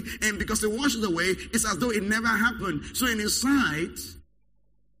away, and because he washed it away, it's as though it never happened. So in his sight,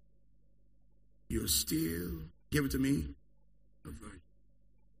 you're still, give it to me, a virgin.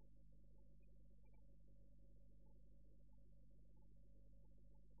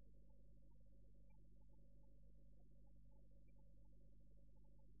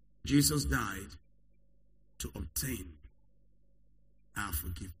 Jesus died to obtain our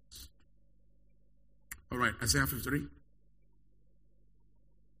forgiveness. All right, Isaiah 53.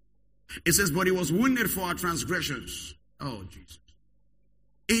 It says, but he was wounded for our transgressions. Oh, Jesus.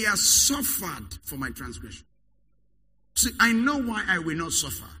 He has suffered for my transgression. See, I know why I will not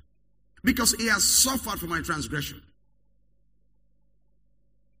suffer. Because he has suffered for my transgression.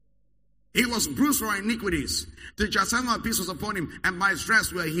 He was bruised for our iniquities. The chastisement of peace was upon him, and by his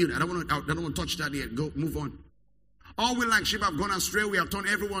stripes we are healed. I don't want to touch that yet. Go, move on. All we like sheep have gone astray. We have turned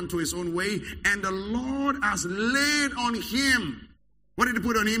everyone to his own way, and the Lord has laid on him. What did he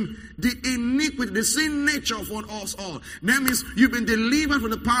put on him? The iniquity, the sin nature of us all. That means you've been delivered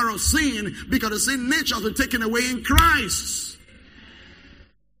from the power of sin because the sin nature has been taken away in Christ.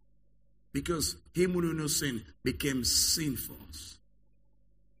 Because him who knew no sin became sin for us.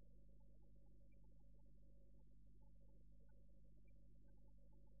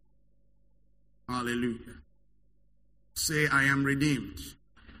 Hallelujah. Say, I am redeemed.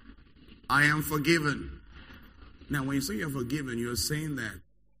 I am forgiven. Now, when you say you're forgiven, you're saying that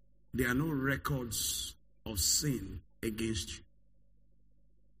there are no records of sin against you.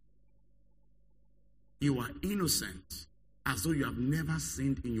 You are innocent as though you have never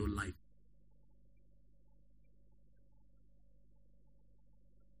sinned in your life.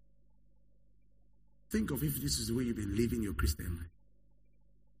 Think of if this is the way you've been living your Christian life.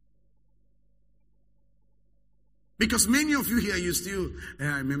 Because many of you here, you still,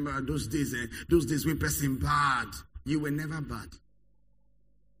 I remember those days we person bad. You were never bad.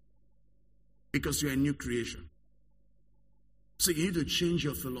 Because you're a new creation. So you need to change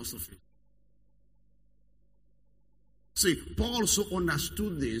your philosophy. See, Paul also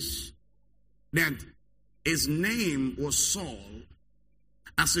understood this, that his name was Saul.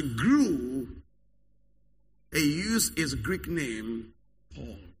 As he grew, he used his Greek name,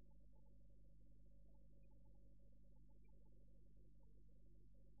 Paul.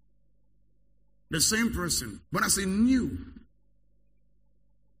 The same person, but as he knew,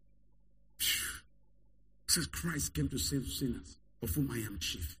 it says Christ came to save sinners, of whom I am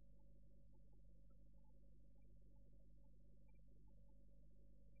chief.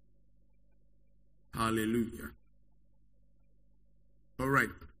 Hallelujah. All right.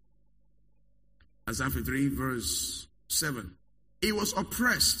 Isaiah 53 verse 7. He was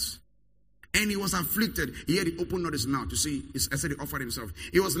oppressed and he was afflicted, yet he opened not his mouth. You see, I said he offered himself.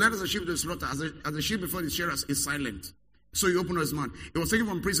 He was led as a sheep to the slaughter, as a sheep before the shearers is silent. So he opened not his mouth. He was taken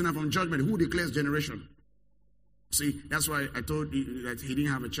from prison and from judgment. Who declares generation? See, that's why I told you that he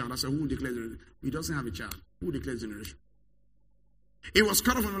didn't have a child. I said, who declares generation? He doesn't have a child. Who declares generation? He was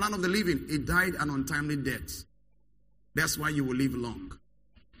cut off from the land of the living. He died an untimely death. That's why you will live long.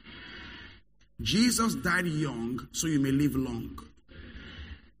 Jesus died young, so you may live long.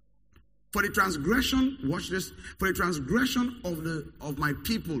 For the transgression, watch this, for the transgression of my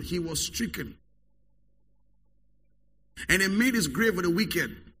people, he was stricken. And he made his grave with the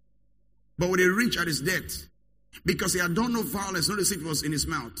wicked, but with the rich at his death. Because he had done no violence, no deceit was in his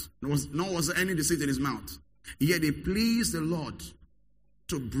mouth, nor was there any deceit in his mouth. Yet it pleased the Lord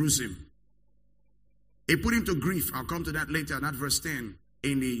to bruise him. He put him to grief. I'll come to that later, that verse 10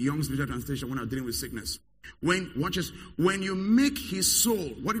 in the Young's Literal Translation when I'm dealing with sickness. When you make his soul,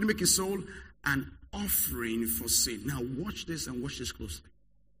 what did he make his soul? An offering for sin. Now watch this and watch this closely.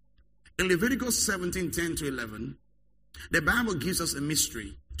 In Leviticus 17:10-11, the Bible gives us a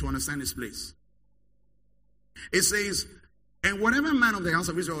mystery to understand this place. It says, and whatever man of the house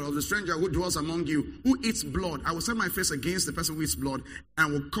of Israel or the stranger who dwells among you, who eats blood, I will set my face against the person who eats blood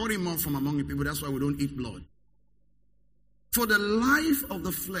and will cut him off from among the people. That's why we don't eat blood. For the life of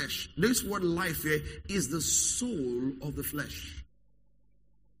the flesh, this word life here is the soul of the flesh.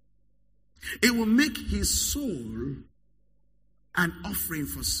 It will make his soul an offering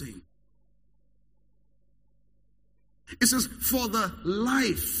for sin. It says, for the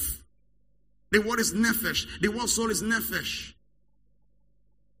life. The word is nephesh. The word soul is nephesh.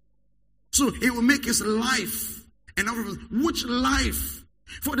 So it will make his life an offering. Which life?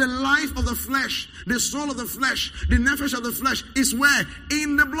 For the life of the flesh, the soul of the flesh, the nephesh of the flesh is where?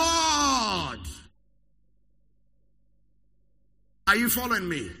 In the blood. Are you following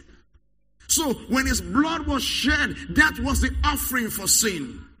me? So when his blood was shed, that was the offering for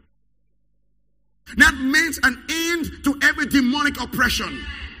sin. That meant an end to every demonic oppression.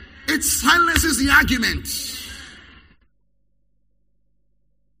 It silences the argument.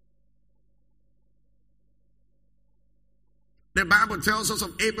 The Bible tells us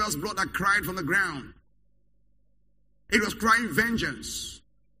of Abel's blood that cried from the ground. It was crying vengeance.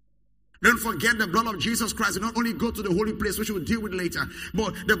 Don't forget the blood of Jesus Christ did not only go to the holy place, which we'll deal with later,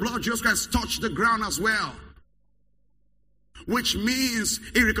 but the blood of Jesus Christ touched the ground as well. Which means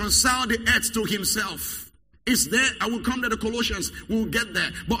he reconciled the earth to himself. It's there. I will come to the Colossians. We'll get there.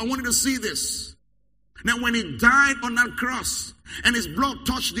 But I want you to see this. Now when he died on that cross and his blood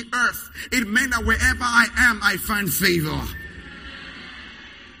touched the earth, it meant that wherever I am, I find favor.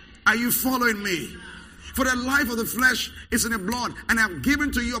 Are you following me? For the life of the flesh is in the blood, and I have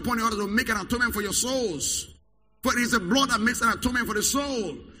given to you upon the altar to make an atonement for your souls. For it is the blood that makes an atonement for the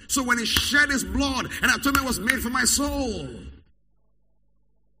soul. So when he shed his blood, an atonement was made for my soul.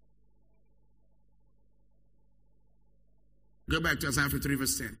 Go back to Isaiah 53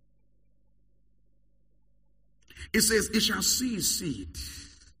 verse 10. It says, it shall see his seed.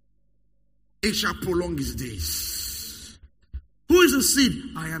 It shall prolong his days. Who is the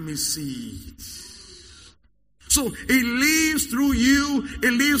seed? I am his seed. So it lives through you.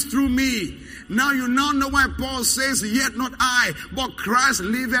 It lives through me. Now you now know why Paul says, yet not I, but Christ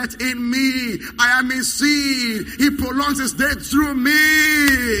liveth in me. I am his seed. He prolongs his days through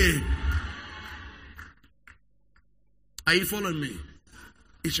me. Are you following me?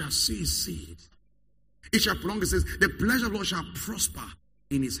 It shall see his seed. It shall prolong his days. The pleasure of the Lord shall prosper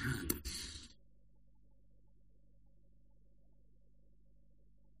in his hand.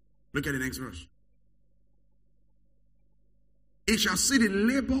 Look at the next verse. It shall see the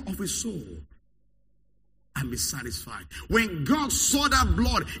labor of his soul, and be satisfied. When God saw that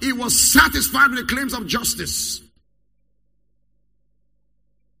blood, he was satisfied with the claims of justice.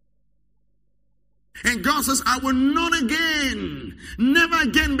 And God says, I will not again, never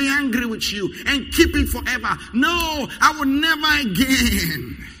again be angry with you and keep it forever. No, I will never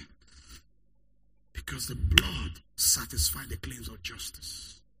again. Because the blood satisfied the claims of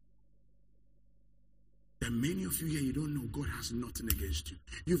justice. There are many of you here, you don't know God has nothing against you.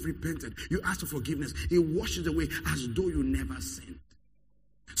 You've repented. You asked for forgiveness. He washed it away as though you never sinned.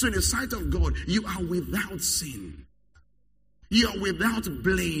 So in the sight of God, you are without sin. You are without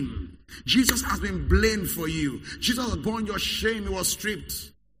blame. Jesus has been blamed for you. Jesus has borne your shame. He was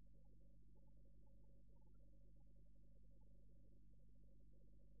stripped.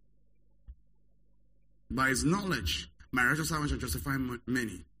 By his knowledge, my righteous servant shall justify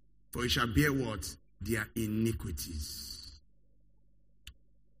many, for he shall bear what? Their iniquities.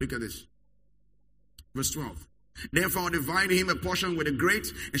 Look at this. Verse 12. Therefore, divide him a portion with the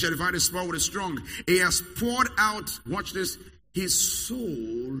great, and shall divide his spoil with the strong. He has poured out, watch this, his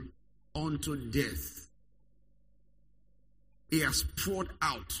soul unto death. He has poured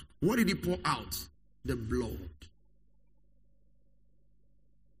out. What did he pour out? The blood.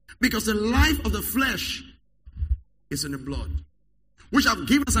 Because the life of the flesh is in the blood, which have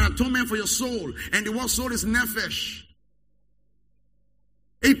given us an atonement for your soul. And the word soul is nephesh.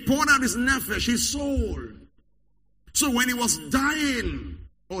 He poured out his nephesh, his soul. So when he was dying,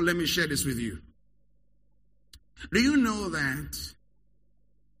 oh, let me share this with you. Do you know that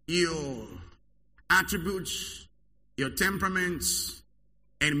your attributes, your temperaments,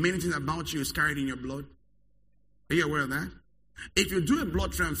 and many things about you is carried in your blood? Are you aware of that? If you do a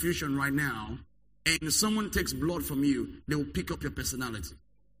blood transfusion right now, and someone takes blood from you, they will pick up your personality.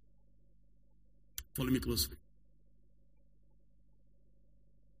 Follow me closely.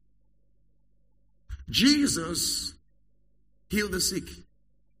 Jesus healed the sick.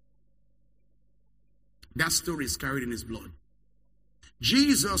 That story is carried in his blood.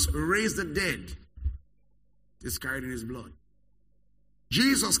 Jesus raised the dead. It's carried in his blood.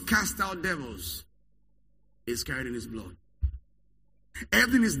 Jesus cast out devils. It's carried in his blood.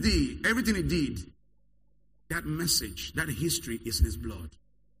 Everything he did, that message, that history is in his blood.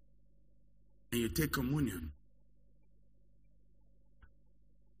 And you take communion.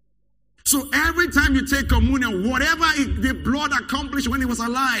 So every time you take communion, whatever the blood accomplished when he was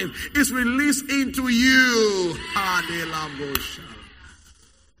alive is released into you.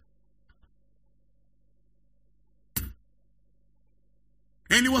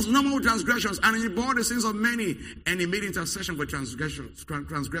 And it was normal transgressions, and he bore the sins of many, and he made intercession for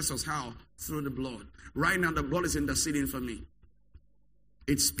transgressors. How? Through the blood. Right now, the blood is interceding for me.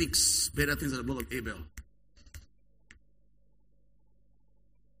 It speaks better things than the blood of Abel.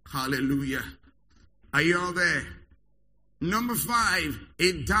 Hallelujah. Are you all there? Number 5,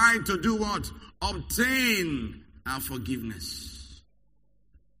 it died to do what? Obtain our forgiveness.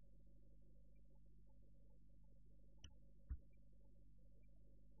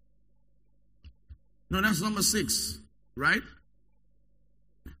 No, that's number 6, right?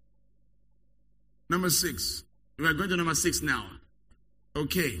 Number 6. We are going to number 6 now.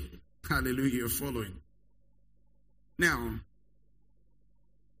 Okay. Hallelujah. You're following. Now,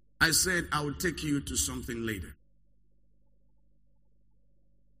 I said I would take you to something later.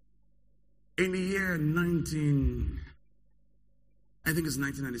 In the year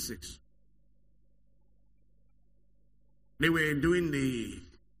 1996, they were doing the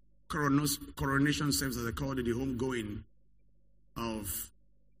coronation service, as they called it, the homegoing of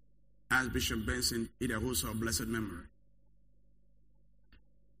Archbishop Benson Idahosa of blessed memory.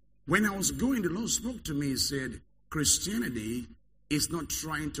 When I was going, the Lord spoke to me and said, Christianity is not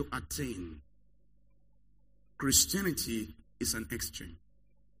trying to attain. Christianity is an exchange.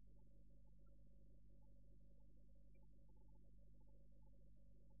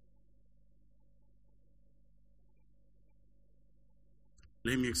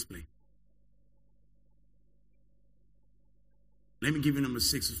 Let me explain. Let me give you number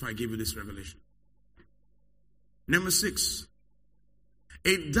 6 before I give you this revelation. Number 6.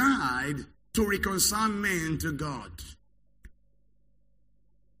 It died to reconcile men to God.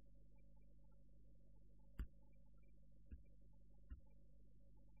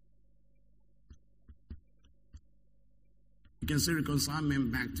 You can say reconcile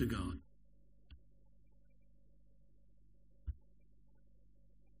men back to God.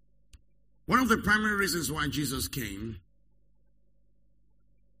 One of the primary reasons why Jesus came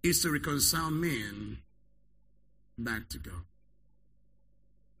is to reconcile men back to God.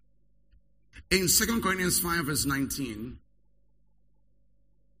 In 2 Corinthians 5 verse 19,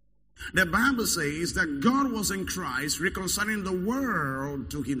 The Bible says that God was in Christ reconciling the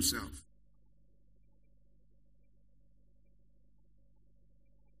world to himself.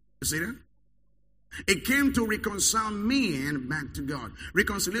 You see that? It came to reconcile men back to God.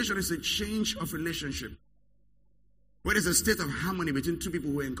 Reconciliation is a change of relationship, where there's a state of harmony between two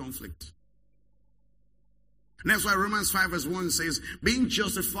people who are in conflict. And that's why Romans 5 verse 1 says, being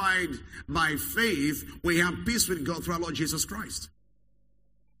justified by faith, we have peace with God through our Lord Jesus Christ.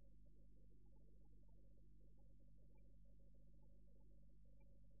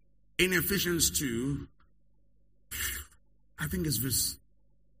 In Ephesians 2, I think it's verse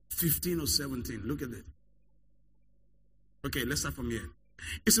 15 or 17. Look at it. Okay, let's start from here.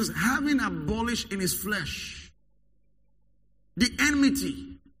 It says, having abolished in his flesh the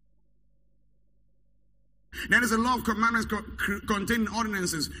enmity. Now there's a law of commandments contained in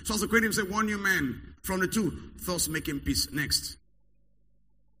ordinances, so as to create himself one new man from the two, thus making peace. Next.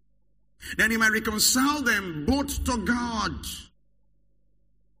 Then he might reconcile them both to God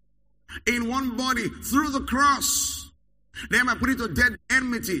in one body through the cross. Then I put it to death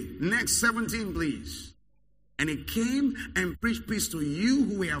enmity. Next, 17, please. And he came and preached peace to you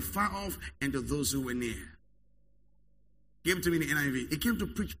who were far off and to those who were near. Give to me in the NIV. He came to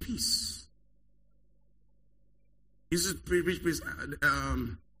preach peace. He says preach peace.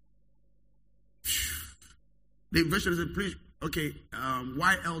 The version is preach. Okay,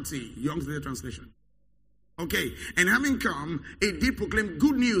 YLT, Young's Literal Translation. Okay, and having come, it did proclaim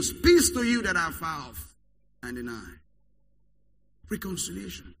good news, peace to you that are far off and deny.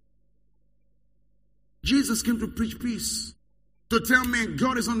 Reconciliation. Jesus came to preach peace, to tell men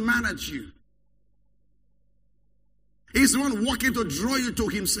God is not mad at you. He's the one working to draw you to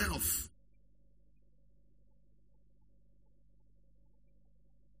himself.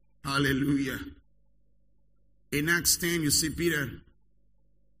 Hallelujah. In Acts 10, you see Peter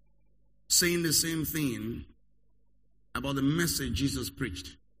saying the same thing about the message Jesus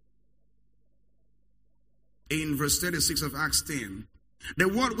preached. In verse 36 of Acts 10, the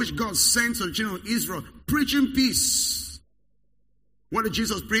word which God sent to the children of Israel, preaching peace. What did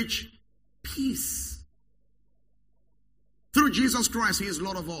Jesus preach? Peace. Through Jesus Christ, he is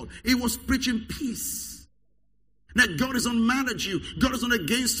Lord of all. He was preaching peace. That God is not mad at you. God is not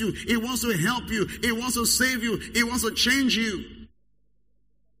against you. He wants to help you. He wants to save you. He wants to change you.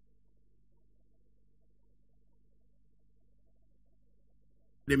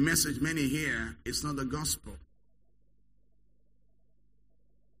 The message many hear is not the gospel.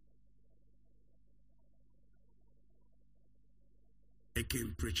 They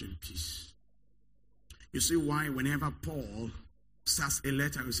came preaching peace. You see why whenever Paul starts a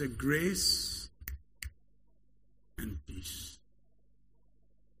letter, he says grace and peace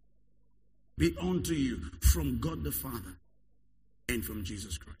be unto you from God the Father and from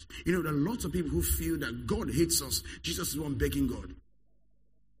Jesus Christ. You know, there are lots of people who feel that God hates us. Jesus is the one begging God.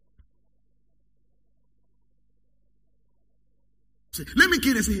 Say, let me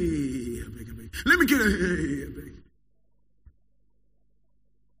kill it. Hey, I beg. Let me kill it. Hey, I beg.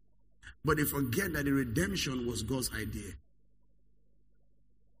 But they forget that the redemption was God's idea.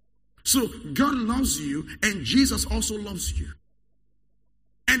 So God loves you, and Jesus also loves you.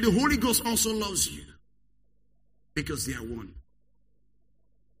 And the Holy Ghost also loves you. Because they are one.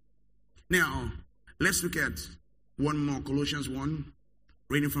 Now, let's look at one more. Colossians 1,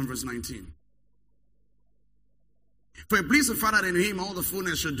 reading from verse 19. For it pleased the Father that in him all the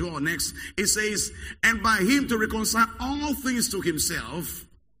fullness should dwell. Next, it says, and by him to reconcile all things to himself.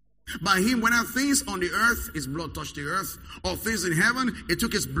 By him, whether things on the earth, his blood touched the earth, or things in heaven, he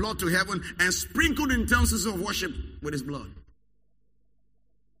took his blood to heaven and sprinkled in utensils of worship with his blood.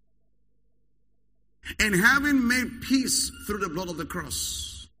 And having made peace through the blood of the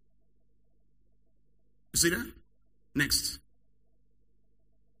cross. You see that? Next.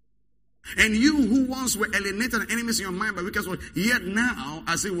 And you who once were alienated and enemies in your mind by wicked works, yet now,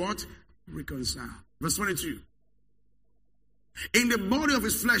 I say what? Reconcile. Verse 22. In the body of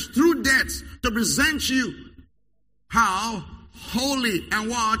his flesh through death to present you how? Holy and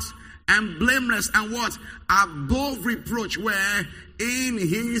what? And blameless and what? Above reproach, where? In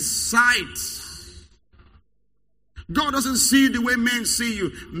his sight. God doesn't see you the way men see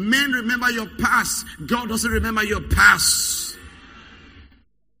you. Men remember your past. God doesn't remember your past.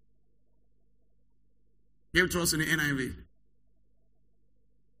 Give it to us in the NIV.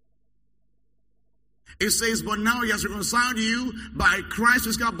 It says, but now he has reconciled you by Christ's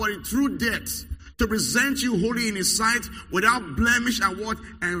physical body through death to present you holy in his sight without blemish and what?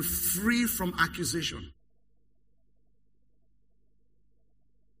 And free from accusation.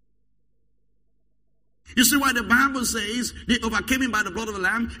 You see why the Bible says they overcame him by the blood of the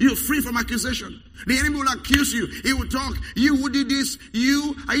Lamb? You're free from accusation. The enemy will accuse you. He will talk. You who did this?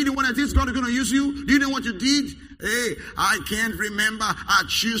 Are you the one that thinks God is going to use you? Do you know what you did? Hey, I can't remember. I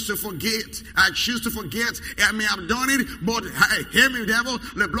choose to forget. I choose to forget. I may have done it, but hey, hear me, devil.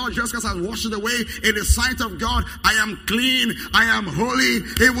 The blood just has washed it away. In the sight of God, I am clean. I am holy.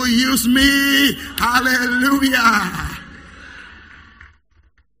 He will use me. Hallelujah.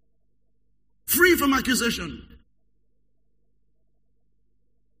 Free from accusation.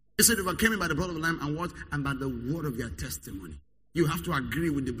 He said, overcame by the blood of the Lamb and what? And by the word of their testimony. You have to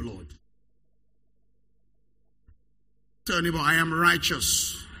agree with the blood. Tell your neighbor, I am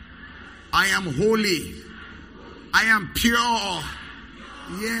righteous. I am holy. I am pure.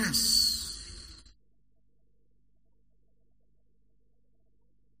 Yes.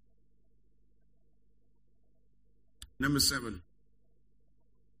 Number 7.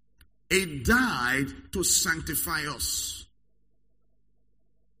 It died to sanctify us.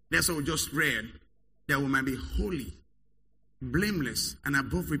 That's what we just read. That we might be holy, blameless, and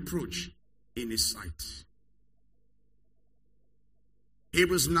above reproach in His sight.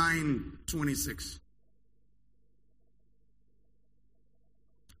 Hebrews 9:26.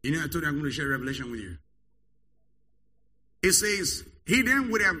 You know, I told you I'm going to share Revelation with you. It says, He then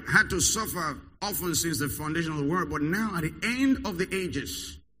would have had to suffer often since the foundation of the world, but now at the end of the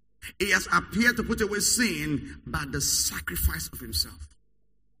ages, He has appeared to put away sin by the sacrifice of Himself.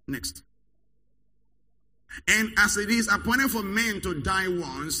 Next. And as it is appointed for men to die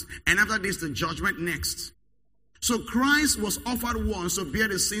once, and after this the judgment next. So Christ was offered once to bear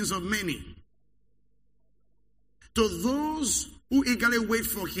the sins of many. To those who eagerly wait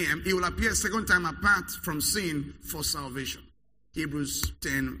for Him, He will appear a second time apart from sin for salvation. Hebrews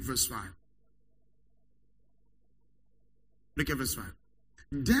 10 verse 5. Look at verse 5.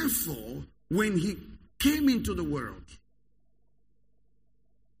 Therefore, when He came into the world,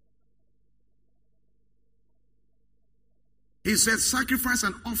 He said, sacrifice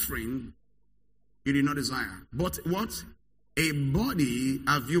and offering you did not desire. But what? A body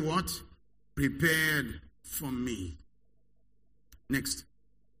have you what? Prepared for me. Next.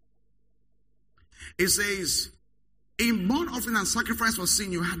 It says, in burnt offering and sacrifice for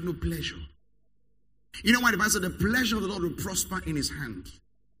sin, you had no pleasure. You know why the Bible said the pleasure of the Lord will prosper in His hand?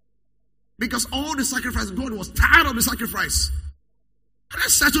 Because all the sacrifice, God was tired of the sacrifice.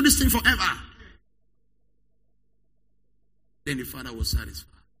 Let's settle this thing forever. Then the Father was satisfied.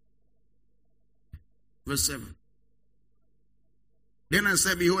 Verse 7. Then I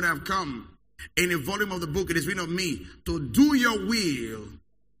said, behold, I have come. In the volume of the book, it is written of me to do your will,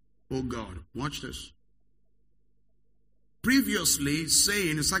 O God. Watch this. Previously,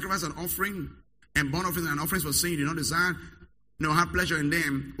 saying, the sacrifice and offering, and burnt offerings and offerings for sin, you did not desire, nor have pleasure in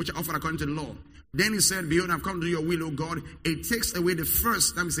them, which are offered according to the law. Then he said, behold, I have come to do your will, O God. It takes away the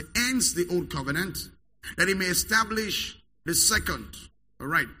first, that means it ends the old covenant, that He may establish the second. All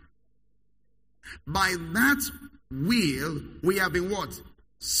right. By that will, we have been what?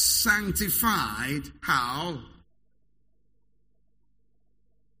 Sanctified. How?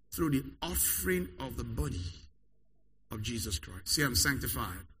 Through the offering of the body of Jesus Christ. See, I'm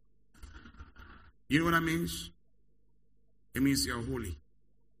sanctified. You know what that means? It means you're holy.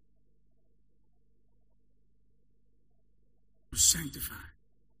 You're sanctified.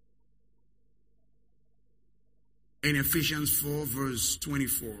 In Ephesians 4 verse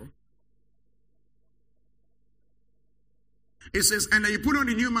 24. It says, and that you put on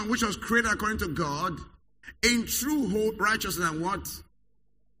the new man which was created according to God in true righteousness and what?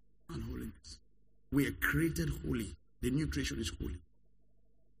 And holiness. We are created holy. The new creation is holy.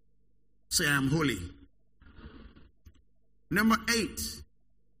 Say, I am holy. Number 8.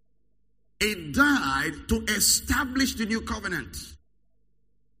 It died to establish the new covenant.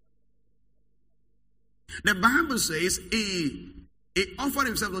 The Bible says he offered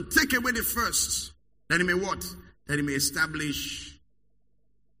Himself to take away the first, that He may what? That He may establish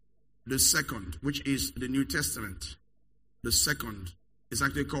the second, which is the New Testament. The second is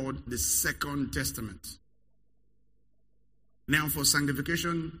actually called the Second Testament. Now for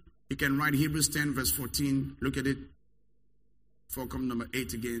sanctification, you can write Hebrews 10 verse 14. Look at it. For come number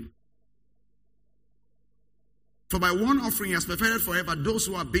 8 again. For by one offering He has perfected forever those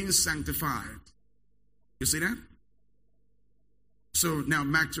who are being sanctified. You see that? So now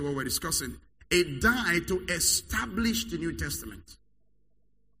back to what we're discussing. It died to establish the New Testament.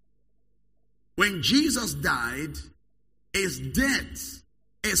 When Jesus died, His death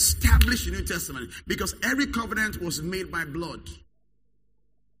established the New Testament because every covenant was made by blood.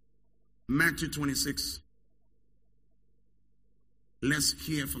 Matthew 26. Let's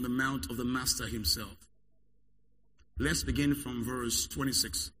hear from the mouth of the Master Himself. Let's begin from verse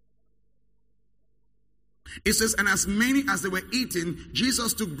 26. It says, and as many as they were eating,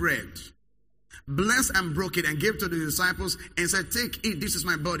 Jesus took bread, blessed and broke it, and gave to the disciples, and said, take, eat, this is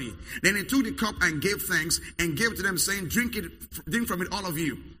my body. Then he took the cup and gave thanks, and gave to them, saying, drink from it, all of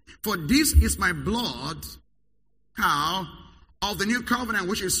you. For this is my blood, how? Of the new covenant,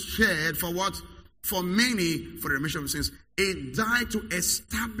 which is shed for what? For many, for the remission of sins. It died to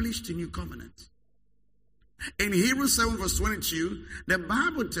establish the new covenant. In Hebrews 7 verse 22, the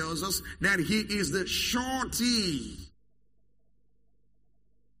Bible tells us that he is the surety.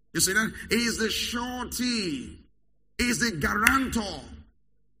 You see that? He is the surety. He is the guarantor.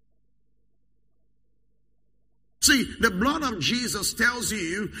 See, the blood of Jesus tells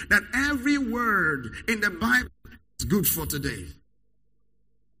you that every word in the Bible is good for today.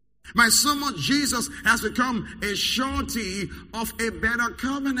 By so much, Jesus has become a surety of a better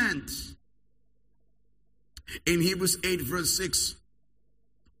covenant. In Hebrews 8 verse 6,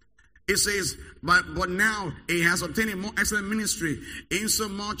 it says, but now he has obtained a more excellent ministry,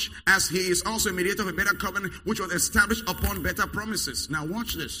 insomuch as he is also a mediator of a better covenant, which was established upon better promises. Now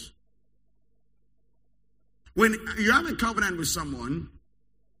watch this. When you have a covenant with someone,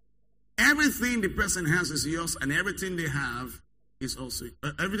 everything the person has is yours, and everything they have is also,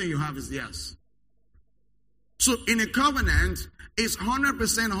 everything you have is theirs. So in a covenant, it's 100%,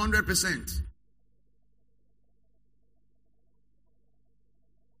 100%.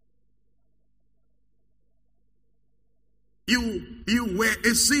 You were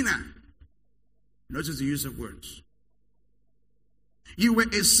a sinner. Notice the use of words. You were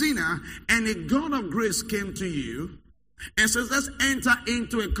a sinner, and a God of grace came to you and says, let's enter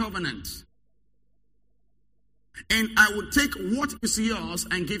into a covenant. And I will take what is yours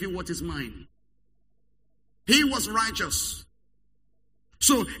and give you what is mine. He was righteous.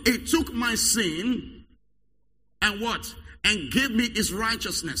 So he took my sin and what? And gave me his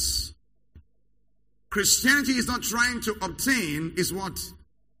righteousness. Christianity is not trying to obtain, is what?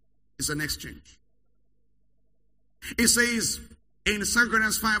 It's an exchange. It says in 2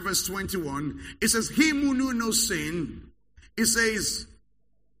 Corinthians 5 verse 21, it says, him who knew no sin, it says,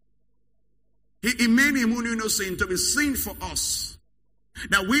 he made him who knew no sin to be sin for us,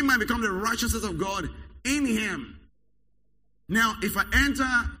 that we might become the righteousness of God in him. Now, if I enter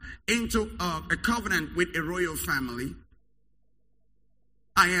into a covenant with a royal family,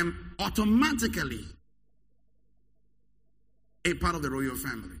 I am automatically a part of the royal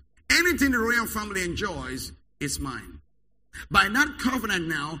family. Anything the royal family enjoys is mine. By that covenant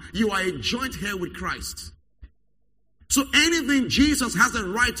now, you are a joint heir with Christ. So anything Jesus has a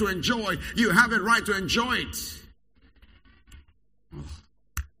right to enjoy, you have a right to enjoy it. Oh.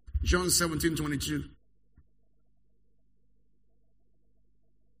 John 17:22.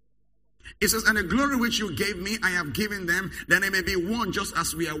 It says, and the glory which you gave me, I have given them, that they may be one just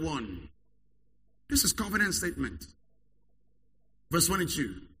as we are one. This is covenant statement. Verse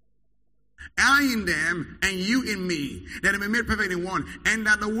 22. I in them and you in me, that they may be made perfect in one, and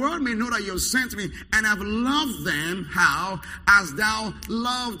that the world may know that you have sent me and have loved them, how? As thou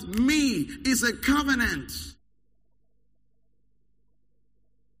loved me. It's a covenant.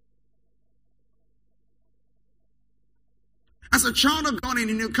 As a child of God in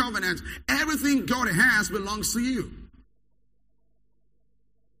the new covenant, everything God has belongs to you.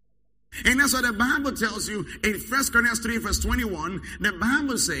 And that's what the Bible tells you in 1 Corinthians 3 verse 21. The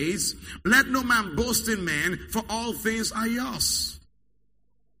Bible says, let no man boast in man, for all things are yours.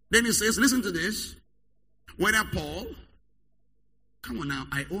 Then it says, listen to this. Whether Paul, come on now,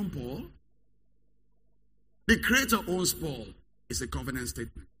 I own Paul. The Creator owns Paul. It's a covenant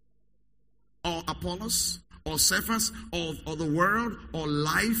statement. Or Apollos, or Cephas, or the world, or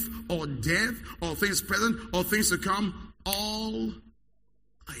life, or death, or things present, or things to come, all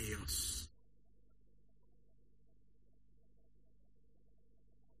are yours.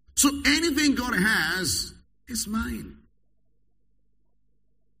 So anything God has is mine.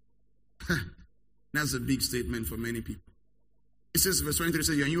 That's a big statement for many people. It says, verse 23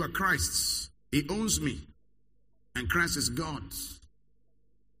 says, and you are Christ's. He owns me. And Christ is God's.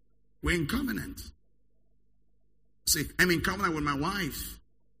 We're in covenant. See, I'm in covenant with my wife.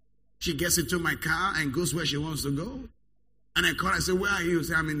 She gets into my car and goes where she wants to go. And I call her, I say, where are you?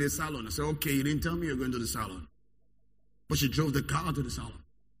 Say, I'm in the salon. I say, okay, you didn't tell me you're going to the salon. But she drove the car to the salon.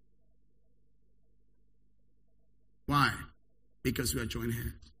 Why? Because we are joint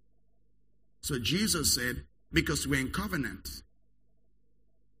heirs. So Jesus said, because we're in covenant,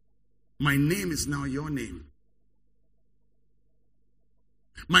 my name is now your name.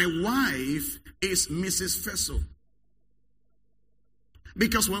 My wife is Mrs. Fessel.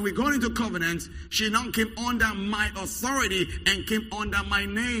 Because when we got into covenant, she now came under my authority and came under my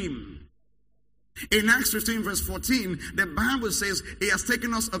name. In Acts 15 verse 14, the Bible says he has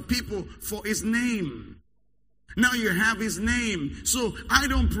taken us a people for his name. Now you have his name. So I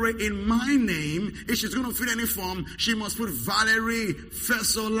don't pray in my name. If she's going to fill any form, she must put Valerie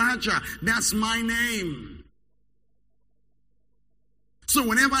Fesolaja. That's my name. So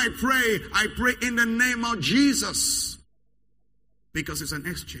whenever I pray in the name of Jesus. Because it's an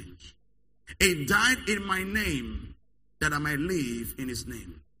exchange. He died in my name that I might live in his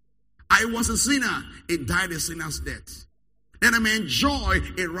name. I was a sinner. He died a sinner's death. That I may enjoy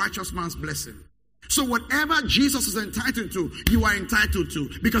a righteous man's blessing. So whatever Jesus is entitled to, you are entitled to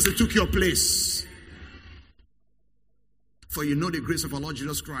because he took your place. For you know the grace of our Lord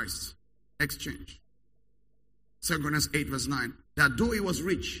Jesus Christ. Exchange. 2 Corinthians 8 verse 9. That though he was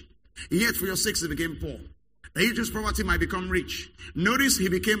rich, yet for your sakes he became poor. That his poverty might become rich. Notice he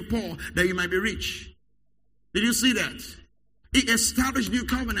became poor that you might be rich. Did you see that? He established new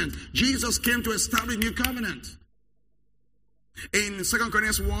covenant. Jesus came to establish new covenant. In 2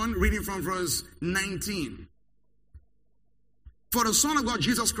 Corinthians 1, reading from verse 19. For the Son of God,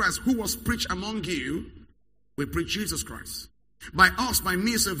 Jesus Christ, who was preached among you, we preach Jesus Christ. By us, by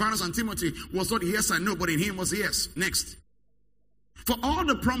me, Silvanus and Timothy, was not yes and no, but in him was yes. Next. For all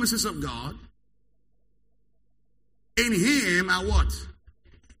the promises of God, in him are what?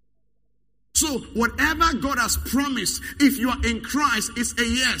 So whatever God has promised, if you are in Christ, it's a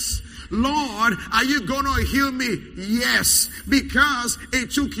yes. Lord, are you going to heal me? Yes, because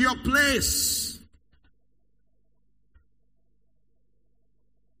it took your place.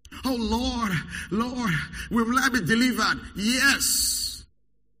 Oh Lord, will I be delivered? Yes.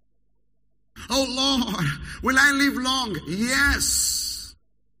 Oh Lord, will I live long? Yes.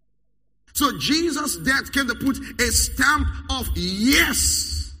 So Jesus' death came to put a stamp of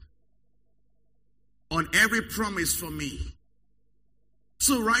yes on every promise for me.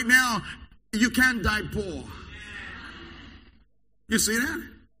 So right now, you can't die poor. You see that?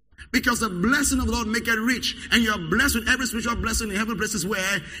 Because the blessing of the Lord make it rich. And you are blessed with every spiritual blessing in heaven places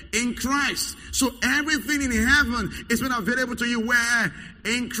where? In Christ. So everything in heaven is made available to you where?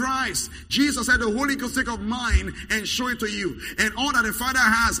 In Christ. Jesus said the Holy Ghost take of mine and show it to you. And all that the Father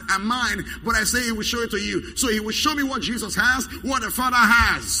has are mine, but I say he will show it to you. So he will show me what Jesus has, what the Father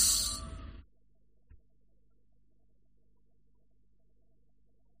has.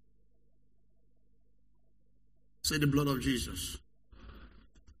 Say the blood of Jesus.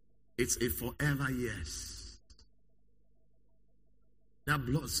 It's a forever yes. That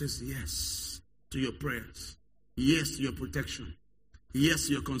blood says yes to your prayers. Yes to your protection. Yes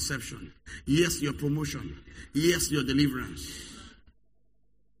to your conception. Yes to your promotion. Yes to your deliverance.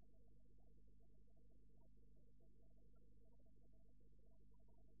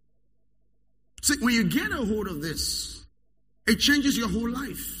 See, when you get a hold of this, it changes your whole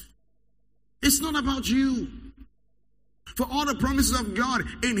life. It's not about you. For all the promises of God,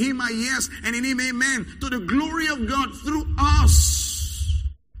 in him are yes, and in him amen, to the glory of God through us.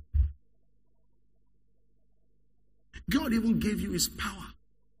 God even gave you his power.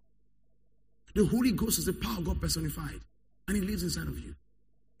 The Holy Ghost is the power of God personified, and he lives inside of you.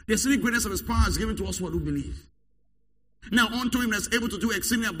 The exceeding greatness of his power is given to us who believe. Now unto him that is able to do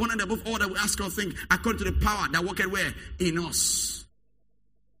exceedingly abundantly above all that we ask or think, according to the power that worketh where? In us.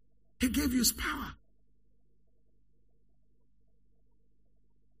 He gave you his power.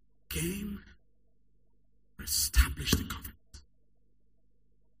 Came to establish the covenant.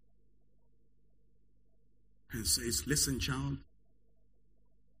 And says, listen, child,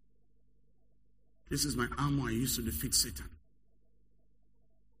 this is my armor I used to defeat Satan.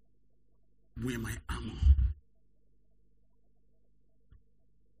 Wear my armor.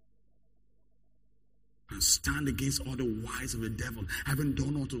 And stand against all the wiles of the devil. Having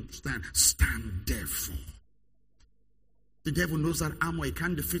done all to stand, stand therefore. The devil knows that armor, he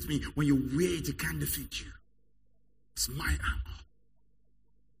can't defeat me. When you wear it, he can't defeat you. It's my armor.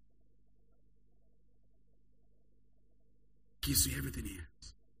 It gives you everything he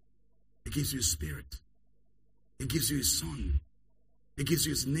has. It gives you his spirit. It gives you his son. It gives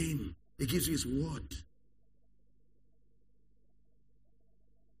you his name. It gives you his word.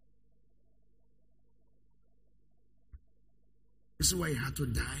 This is why he had to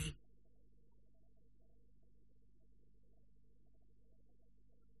die.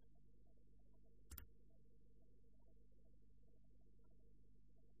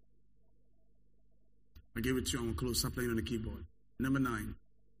 I gave it to you. I'm going to close. Stop playing on the keyboard. Number 9.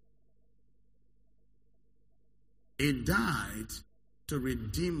 He died to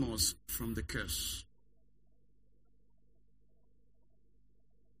redeem us from the curse.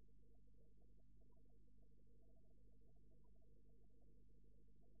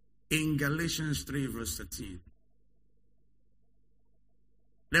 in Galatians 3 verse 13.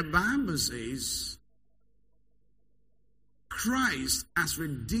 The Bible says, Christ has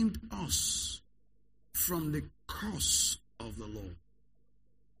redeemed us from the curse of the law.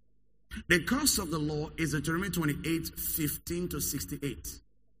 The curse of the law is Deuteronomy 28, 15 to 68.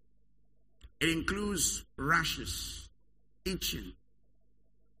 It includes rashes, itching,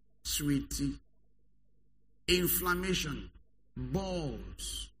 sweaty, inflammation,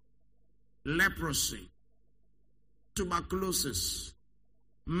 boils, leprosy, tuberculosis,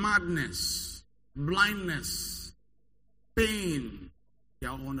 madness, blindness, pain. They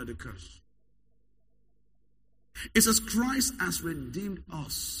are under the curse. It says Christ has redeemed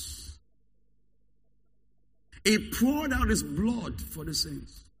us. He poured out his blood for the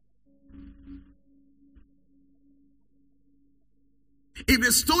saints. If they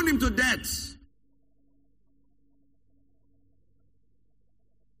stoned him to death,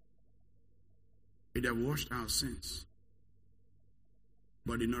 he'd have washed our sins,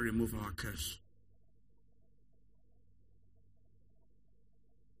 but did not remove our curse.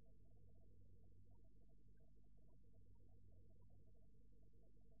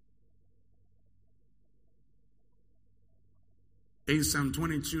 In Psalm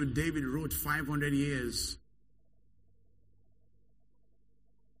 22, David wrote 500 years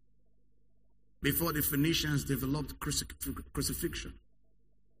before the Phoenicians developed crucifixion,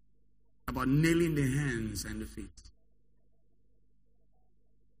 about nailing the hands and the feet.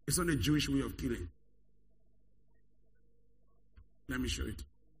 It's not a Jewish way of killing. Let me show it.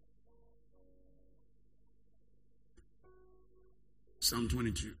 Psalm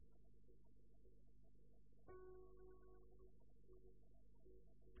 22.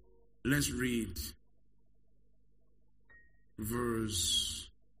 Let's read verse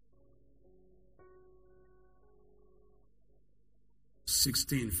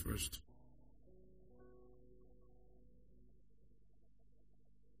 16 first.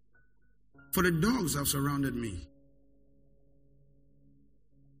 For the dogs have surrounded me.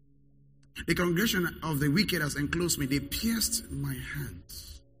 The congregation of the wicked has enclosed me. They pierced my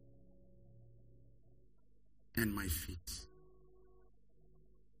hands and my feet.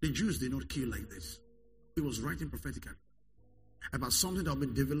 The Jews did not kill like this. He was writing prophetically about something that will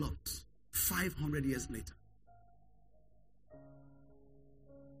be developed 500 years later.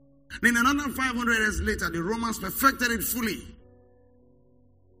 Then another 500 years later, the Romans perfected it fully.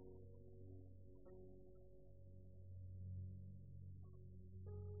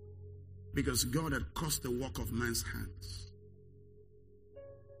 Because God had caused the work of man's hands.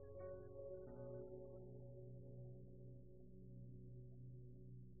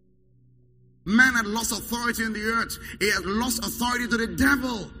 Man had lost authority in the earth. He had lost authority to the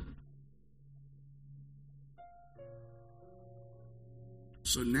devil.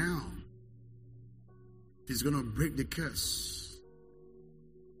 So now, he's going to break the curse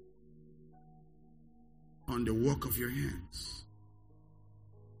on the work of your hands.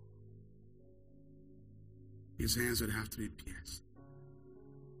 His hands would have to be pierced.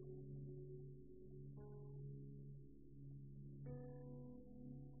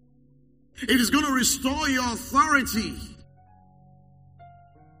 It is going to restore your authority.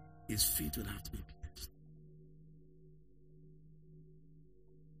 His feet would have to be pierced.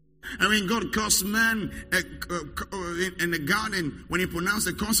 I mean, God cursed man in the garden when he pronounced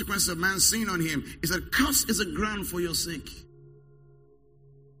the consequences of man's sin on him. He said, curse is a ground for your sake.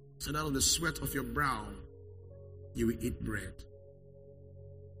 So that out of the sweat of your brow, you will eat bread.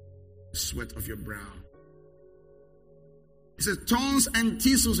 The sweat of your brow. He says, thorns and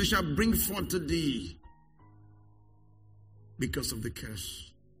thistles he shall bring forth to thee because of the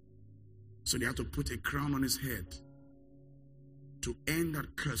curse. So they had to put a crown on his head to end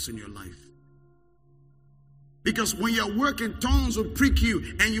that curse in your life. Because when you're working, thorns will prick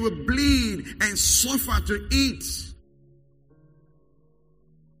you and you will bleed and suffer to eat.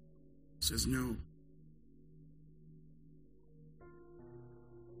 He says, no.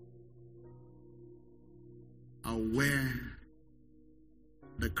 I'll wear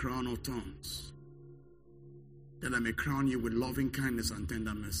the crown of thorns, that I may crown you with loving kindness and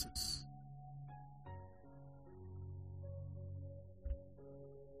tender mercies.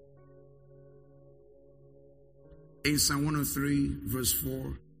 In Psalm 103, verse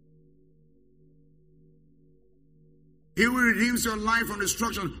 4, he who redeems your life from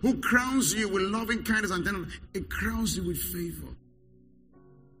destruction, who crowns you with loving kindness and tender, it crowns you with favor.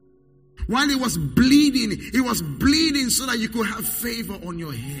 While he was bleeding so that you could have favor on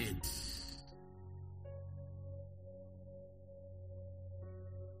your head.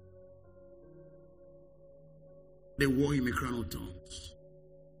 They wore him a crown of thorns.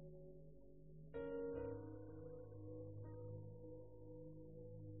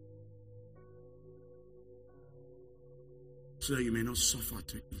 so that you may not suffer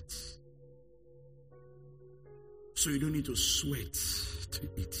to eat. So you don't need to sweat to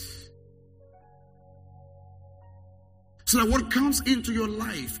eat. So that what comes into your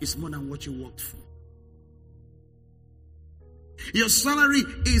life is more than what you worked for. Your salary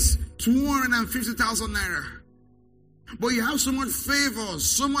is 250,000 naira. But you have so much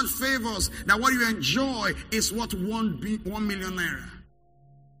favors that what you enjoy is what 1 million naira.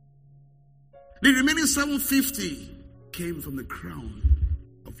 The remaining 750 came from the crown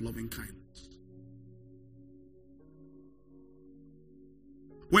of loving kindness.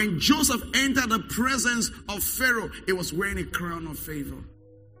 When Joseph entered the presence of Pharaoh, he was wearing a crown of favor.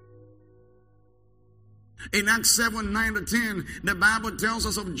 In Acts 7:9-10, the Bible tells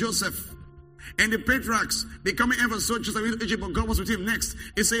us of Joseph and the patriarchs becoming ever so Joseph in Egypt, but God was with him. Next,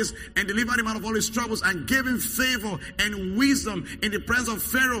 it says, and delivered him out of all his troubles and gave him favor and wisdom in the presence of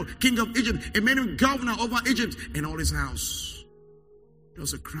Pharaoh, king of Egypt, and made him governor over Egypt and all his house. It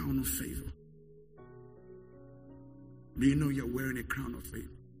was a crown of favor. Do you know you're wearing a crown of favor?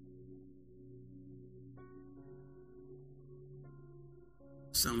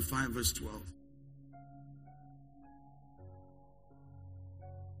 Psalm 5:12.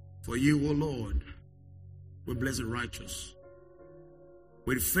 For you, O Lord, will bless the righteous.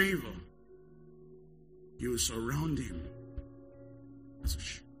 With favor, you will surround him as a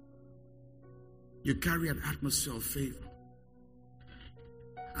shield. You carry an atmosphere of favor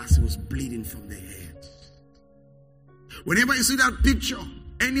as he was bleeding from the head. Whenever you see that picture,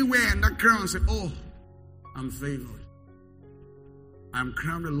 anywhere in that crown, say, oh, I'm favored. I'm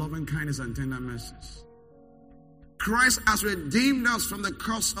crowned with loving kindness and tender mercies. Christ has redeemed us from the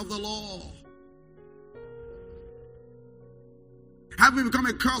curse of the law. Having become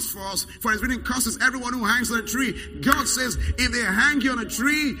a curse for us, for it's written, curses everyone who hangs on a tree. God says, if they hang you on a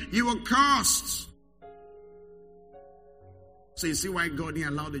tree, you are cursed. So you see why God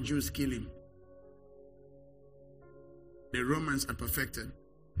didn't allow the Jews to kill him. The Romans had perfected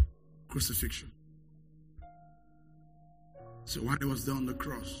crucifixion. So when it was done on the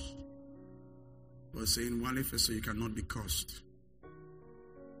cross, he was saying, well, if so you cannot be cursed.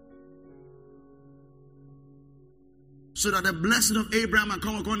 So that the blessing of Abraham can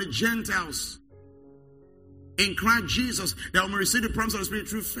come upon the Gentiles in Christ Jesus, that we may receive the promise of the Spirit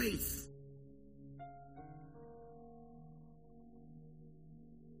through faith.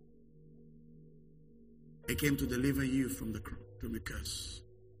 He came to deliver you from the curse.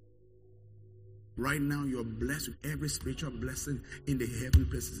 Right now, you are blessed with every spiritual blessing in the heavenly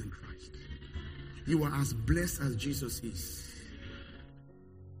places in Christ. You are as blessed as Jesus is.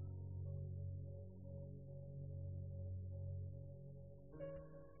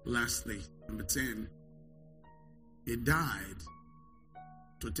 Lastly, number 10, he died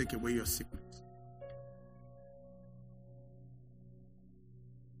to take away your sickness.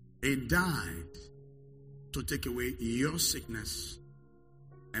 He died to take away your sickness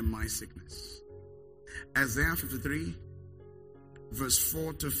and my sickness. Isaiah 53, verse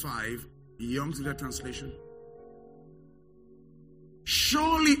 4-5, Young Living Translation.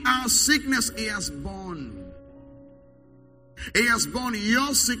 Surely our sickness he has borne. He has borne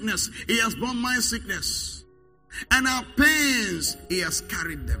your sickness. He has borne my sickness. And our pains, he has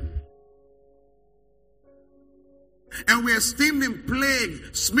carried them. And we esteemed him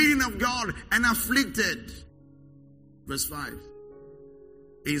plagued, smitten of God, and afflicted. Verse 5.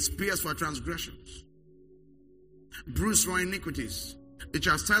 He is pierced for our transgressions, bruised for our iniquities. The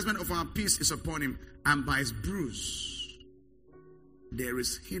chastisement of our peace is upon him, and by his bruise there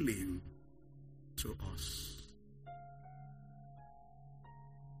is healing to us.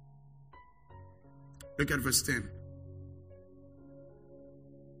 Look at verse 10.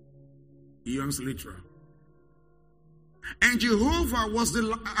 Young's literal. And Jehovah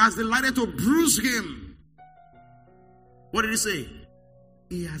has delighted to bruise him. What did he say?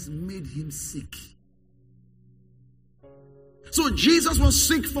 He has made him sick. So Jesus was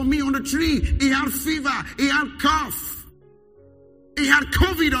sick for me on the tree. He had fever. He had cough. He had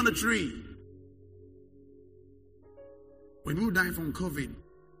COVID on the tree. When people die from COVID,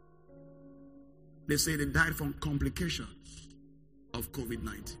 they say they died from complications of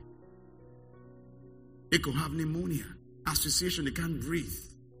COVID-19. They could have pneumonia, asphyxiation, they can't breathe.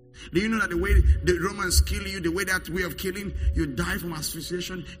 Do you know that the way the Romans kill you, the way that way of killing, you die from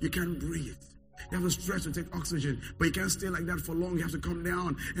asphyxiation, you can't breathe. You have to stretch to take oxygen, but you can't stay like that for long. You have to come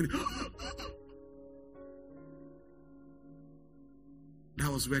down and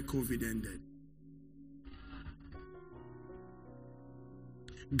that was where COVID ended.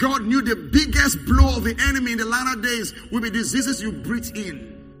 God knew the biggest blow of the enemy in the latter days will be diseases you breathe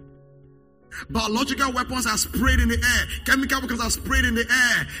in. Biological weapons are sprayed in the air. Chemical weapons are sprayed in the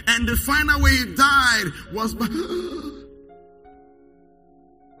air. And the final way he died was by...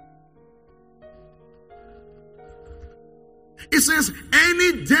 It says,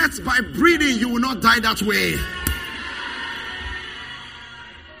 any death by breathing, you will not die that way.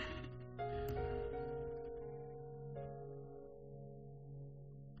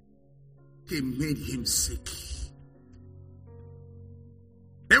 He made him sick.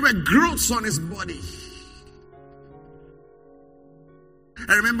 There were growths on his body.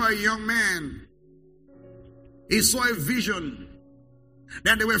 I remember a young man. He saw a vision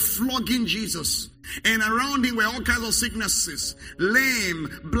that they were flogging Jesus. And around him were all kinds of sicknesses. Lame,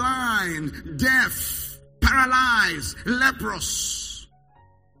 blind, deaf, paralyzed, leprous.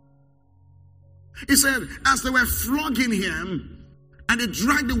 He said, as they were flogging him, and they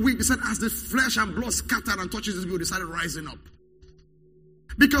dragged the whip, he said, as the flesh and blood scattered and touches his people, they started rising up.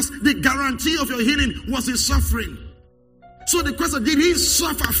 Because the guarantee of your healing was his suffering. So the question, did he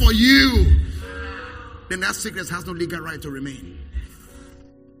suffer for you? Then that sickness has no legal right to remain.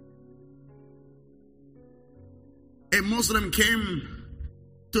 A Muslim came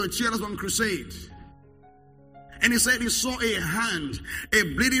to a Cheerless One crusade. And he said he saw a hand, a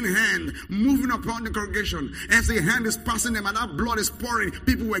bleeding hand, moving upon the congregation. As the hand is passing them and that blood is pouring,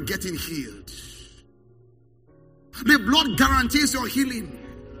 people were getting healed. The blood guarantees your healing.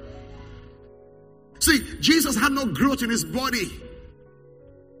 See, Jesus had no growth in his body.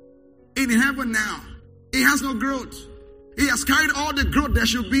 In heaven now, he has no growth. He has carried all the growth there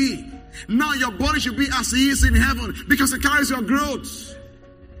should be. Now your body should be as he is in heaven because it carries your growth.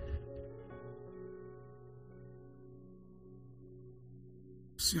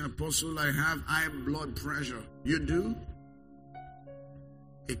 See, Apostle, I have high blood pressure. You do?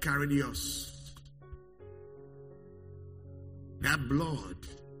 He carried yours. That blood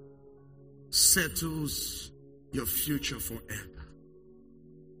settles your future forever.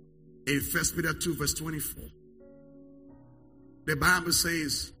 In 1 Peter 2 verse 24, the Bible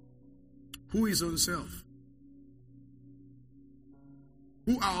says, who his own self,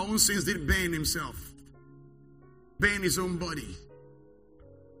 who our own sins did bear in himself, bear in his own body.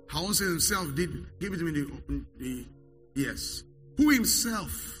 Our own sins himself did give it to me. Yes. Who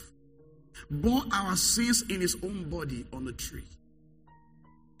himself bore our sins in his own body on the tree.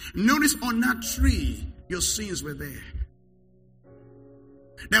 Notice on that tree, your sins were there.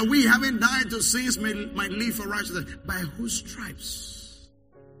 That we haven't died to sins might live for righteousness. By whose stripes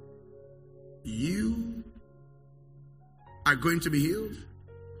you are going to be healed?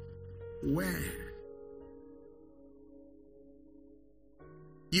 Where?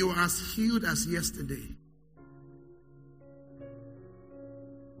 You are as healed as yesterday.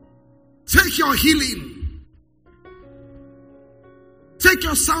 Take your healing. Take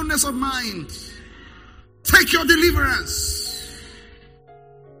your soundness of mind. Take your deliverance.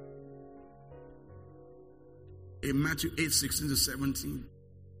 In Matthew 8:16-17,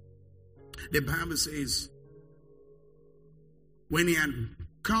 the Bible says, when he had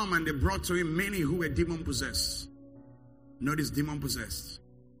come and they brought to him many who were demon possessed. Notice demon possessed.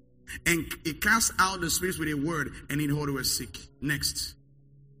 And he cast out the spirits with a word, and in all they were sick. Next,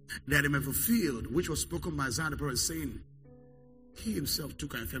 that they may fulfill which was spoken by Isaiah the prophet, saying, he himself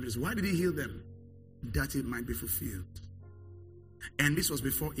took our infirmities. Why did he heal them? That it might be fulfilled. And this was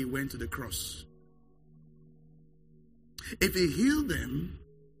before he went to the cross. If he healed them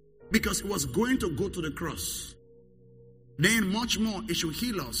because he was going to go to the cross, then much more he should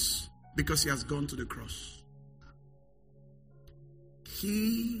heal us because he has gone to the cross.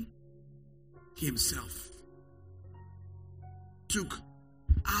 He himself took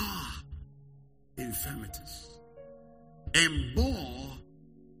our infirmities and bore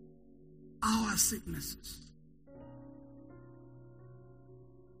our sicknesses.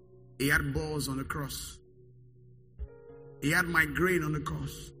 He had balls on the cross. He had migraine on the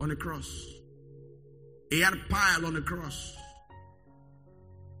cross. He had pile on the cross.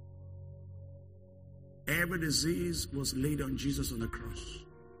 Every disease was laid on Jesus on the cross.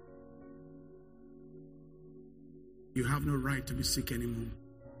 You have no right to be sick anymore.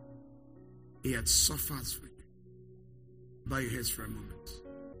 He had suffered for you. Bow your heads for a moment.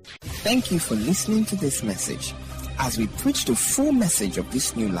 Thank you for listening to this message. As we preach the full message of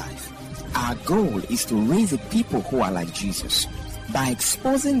this new life, our goal is to raise a people who are like Jesus by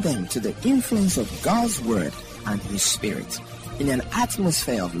exposing them to the influence of God's Word and His Spirit in an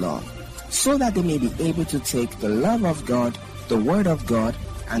atmosphere of love, so that they may be able to take the love of God, the Word of God,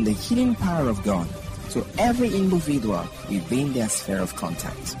 and the healing power of God to every individual within their sphere of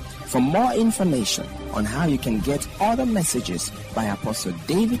contact. For more information on how you can get other messages by Apostle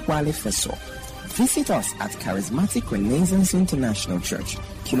David Wale Feso, visit us at Charismatic Renaissance International Church,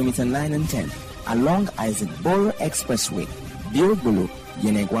 Kilometer 9 and 10, along Isaac Boro Expressway, Biobulu,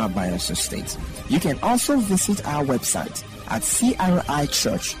 Yenegwa, Bayelsa State. You can also visit our website at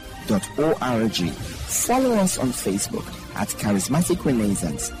crichurch.org. Follow us on Facebook at Charismatic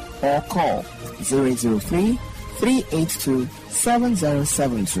Renaissance or call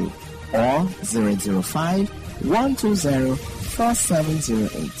 003-382-7072 or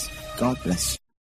 005-120-4708. God bless you.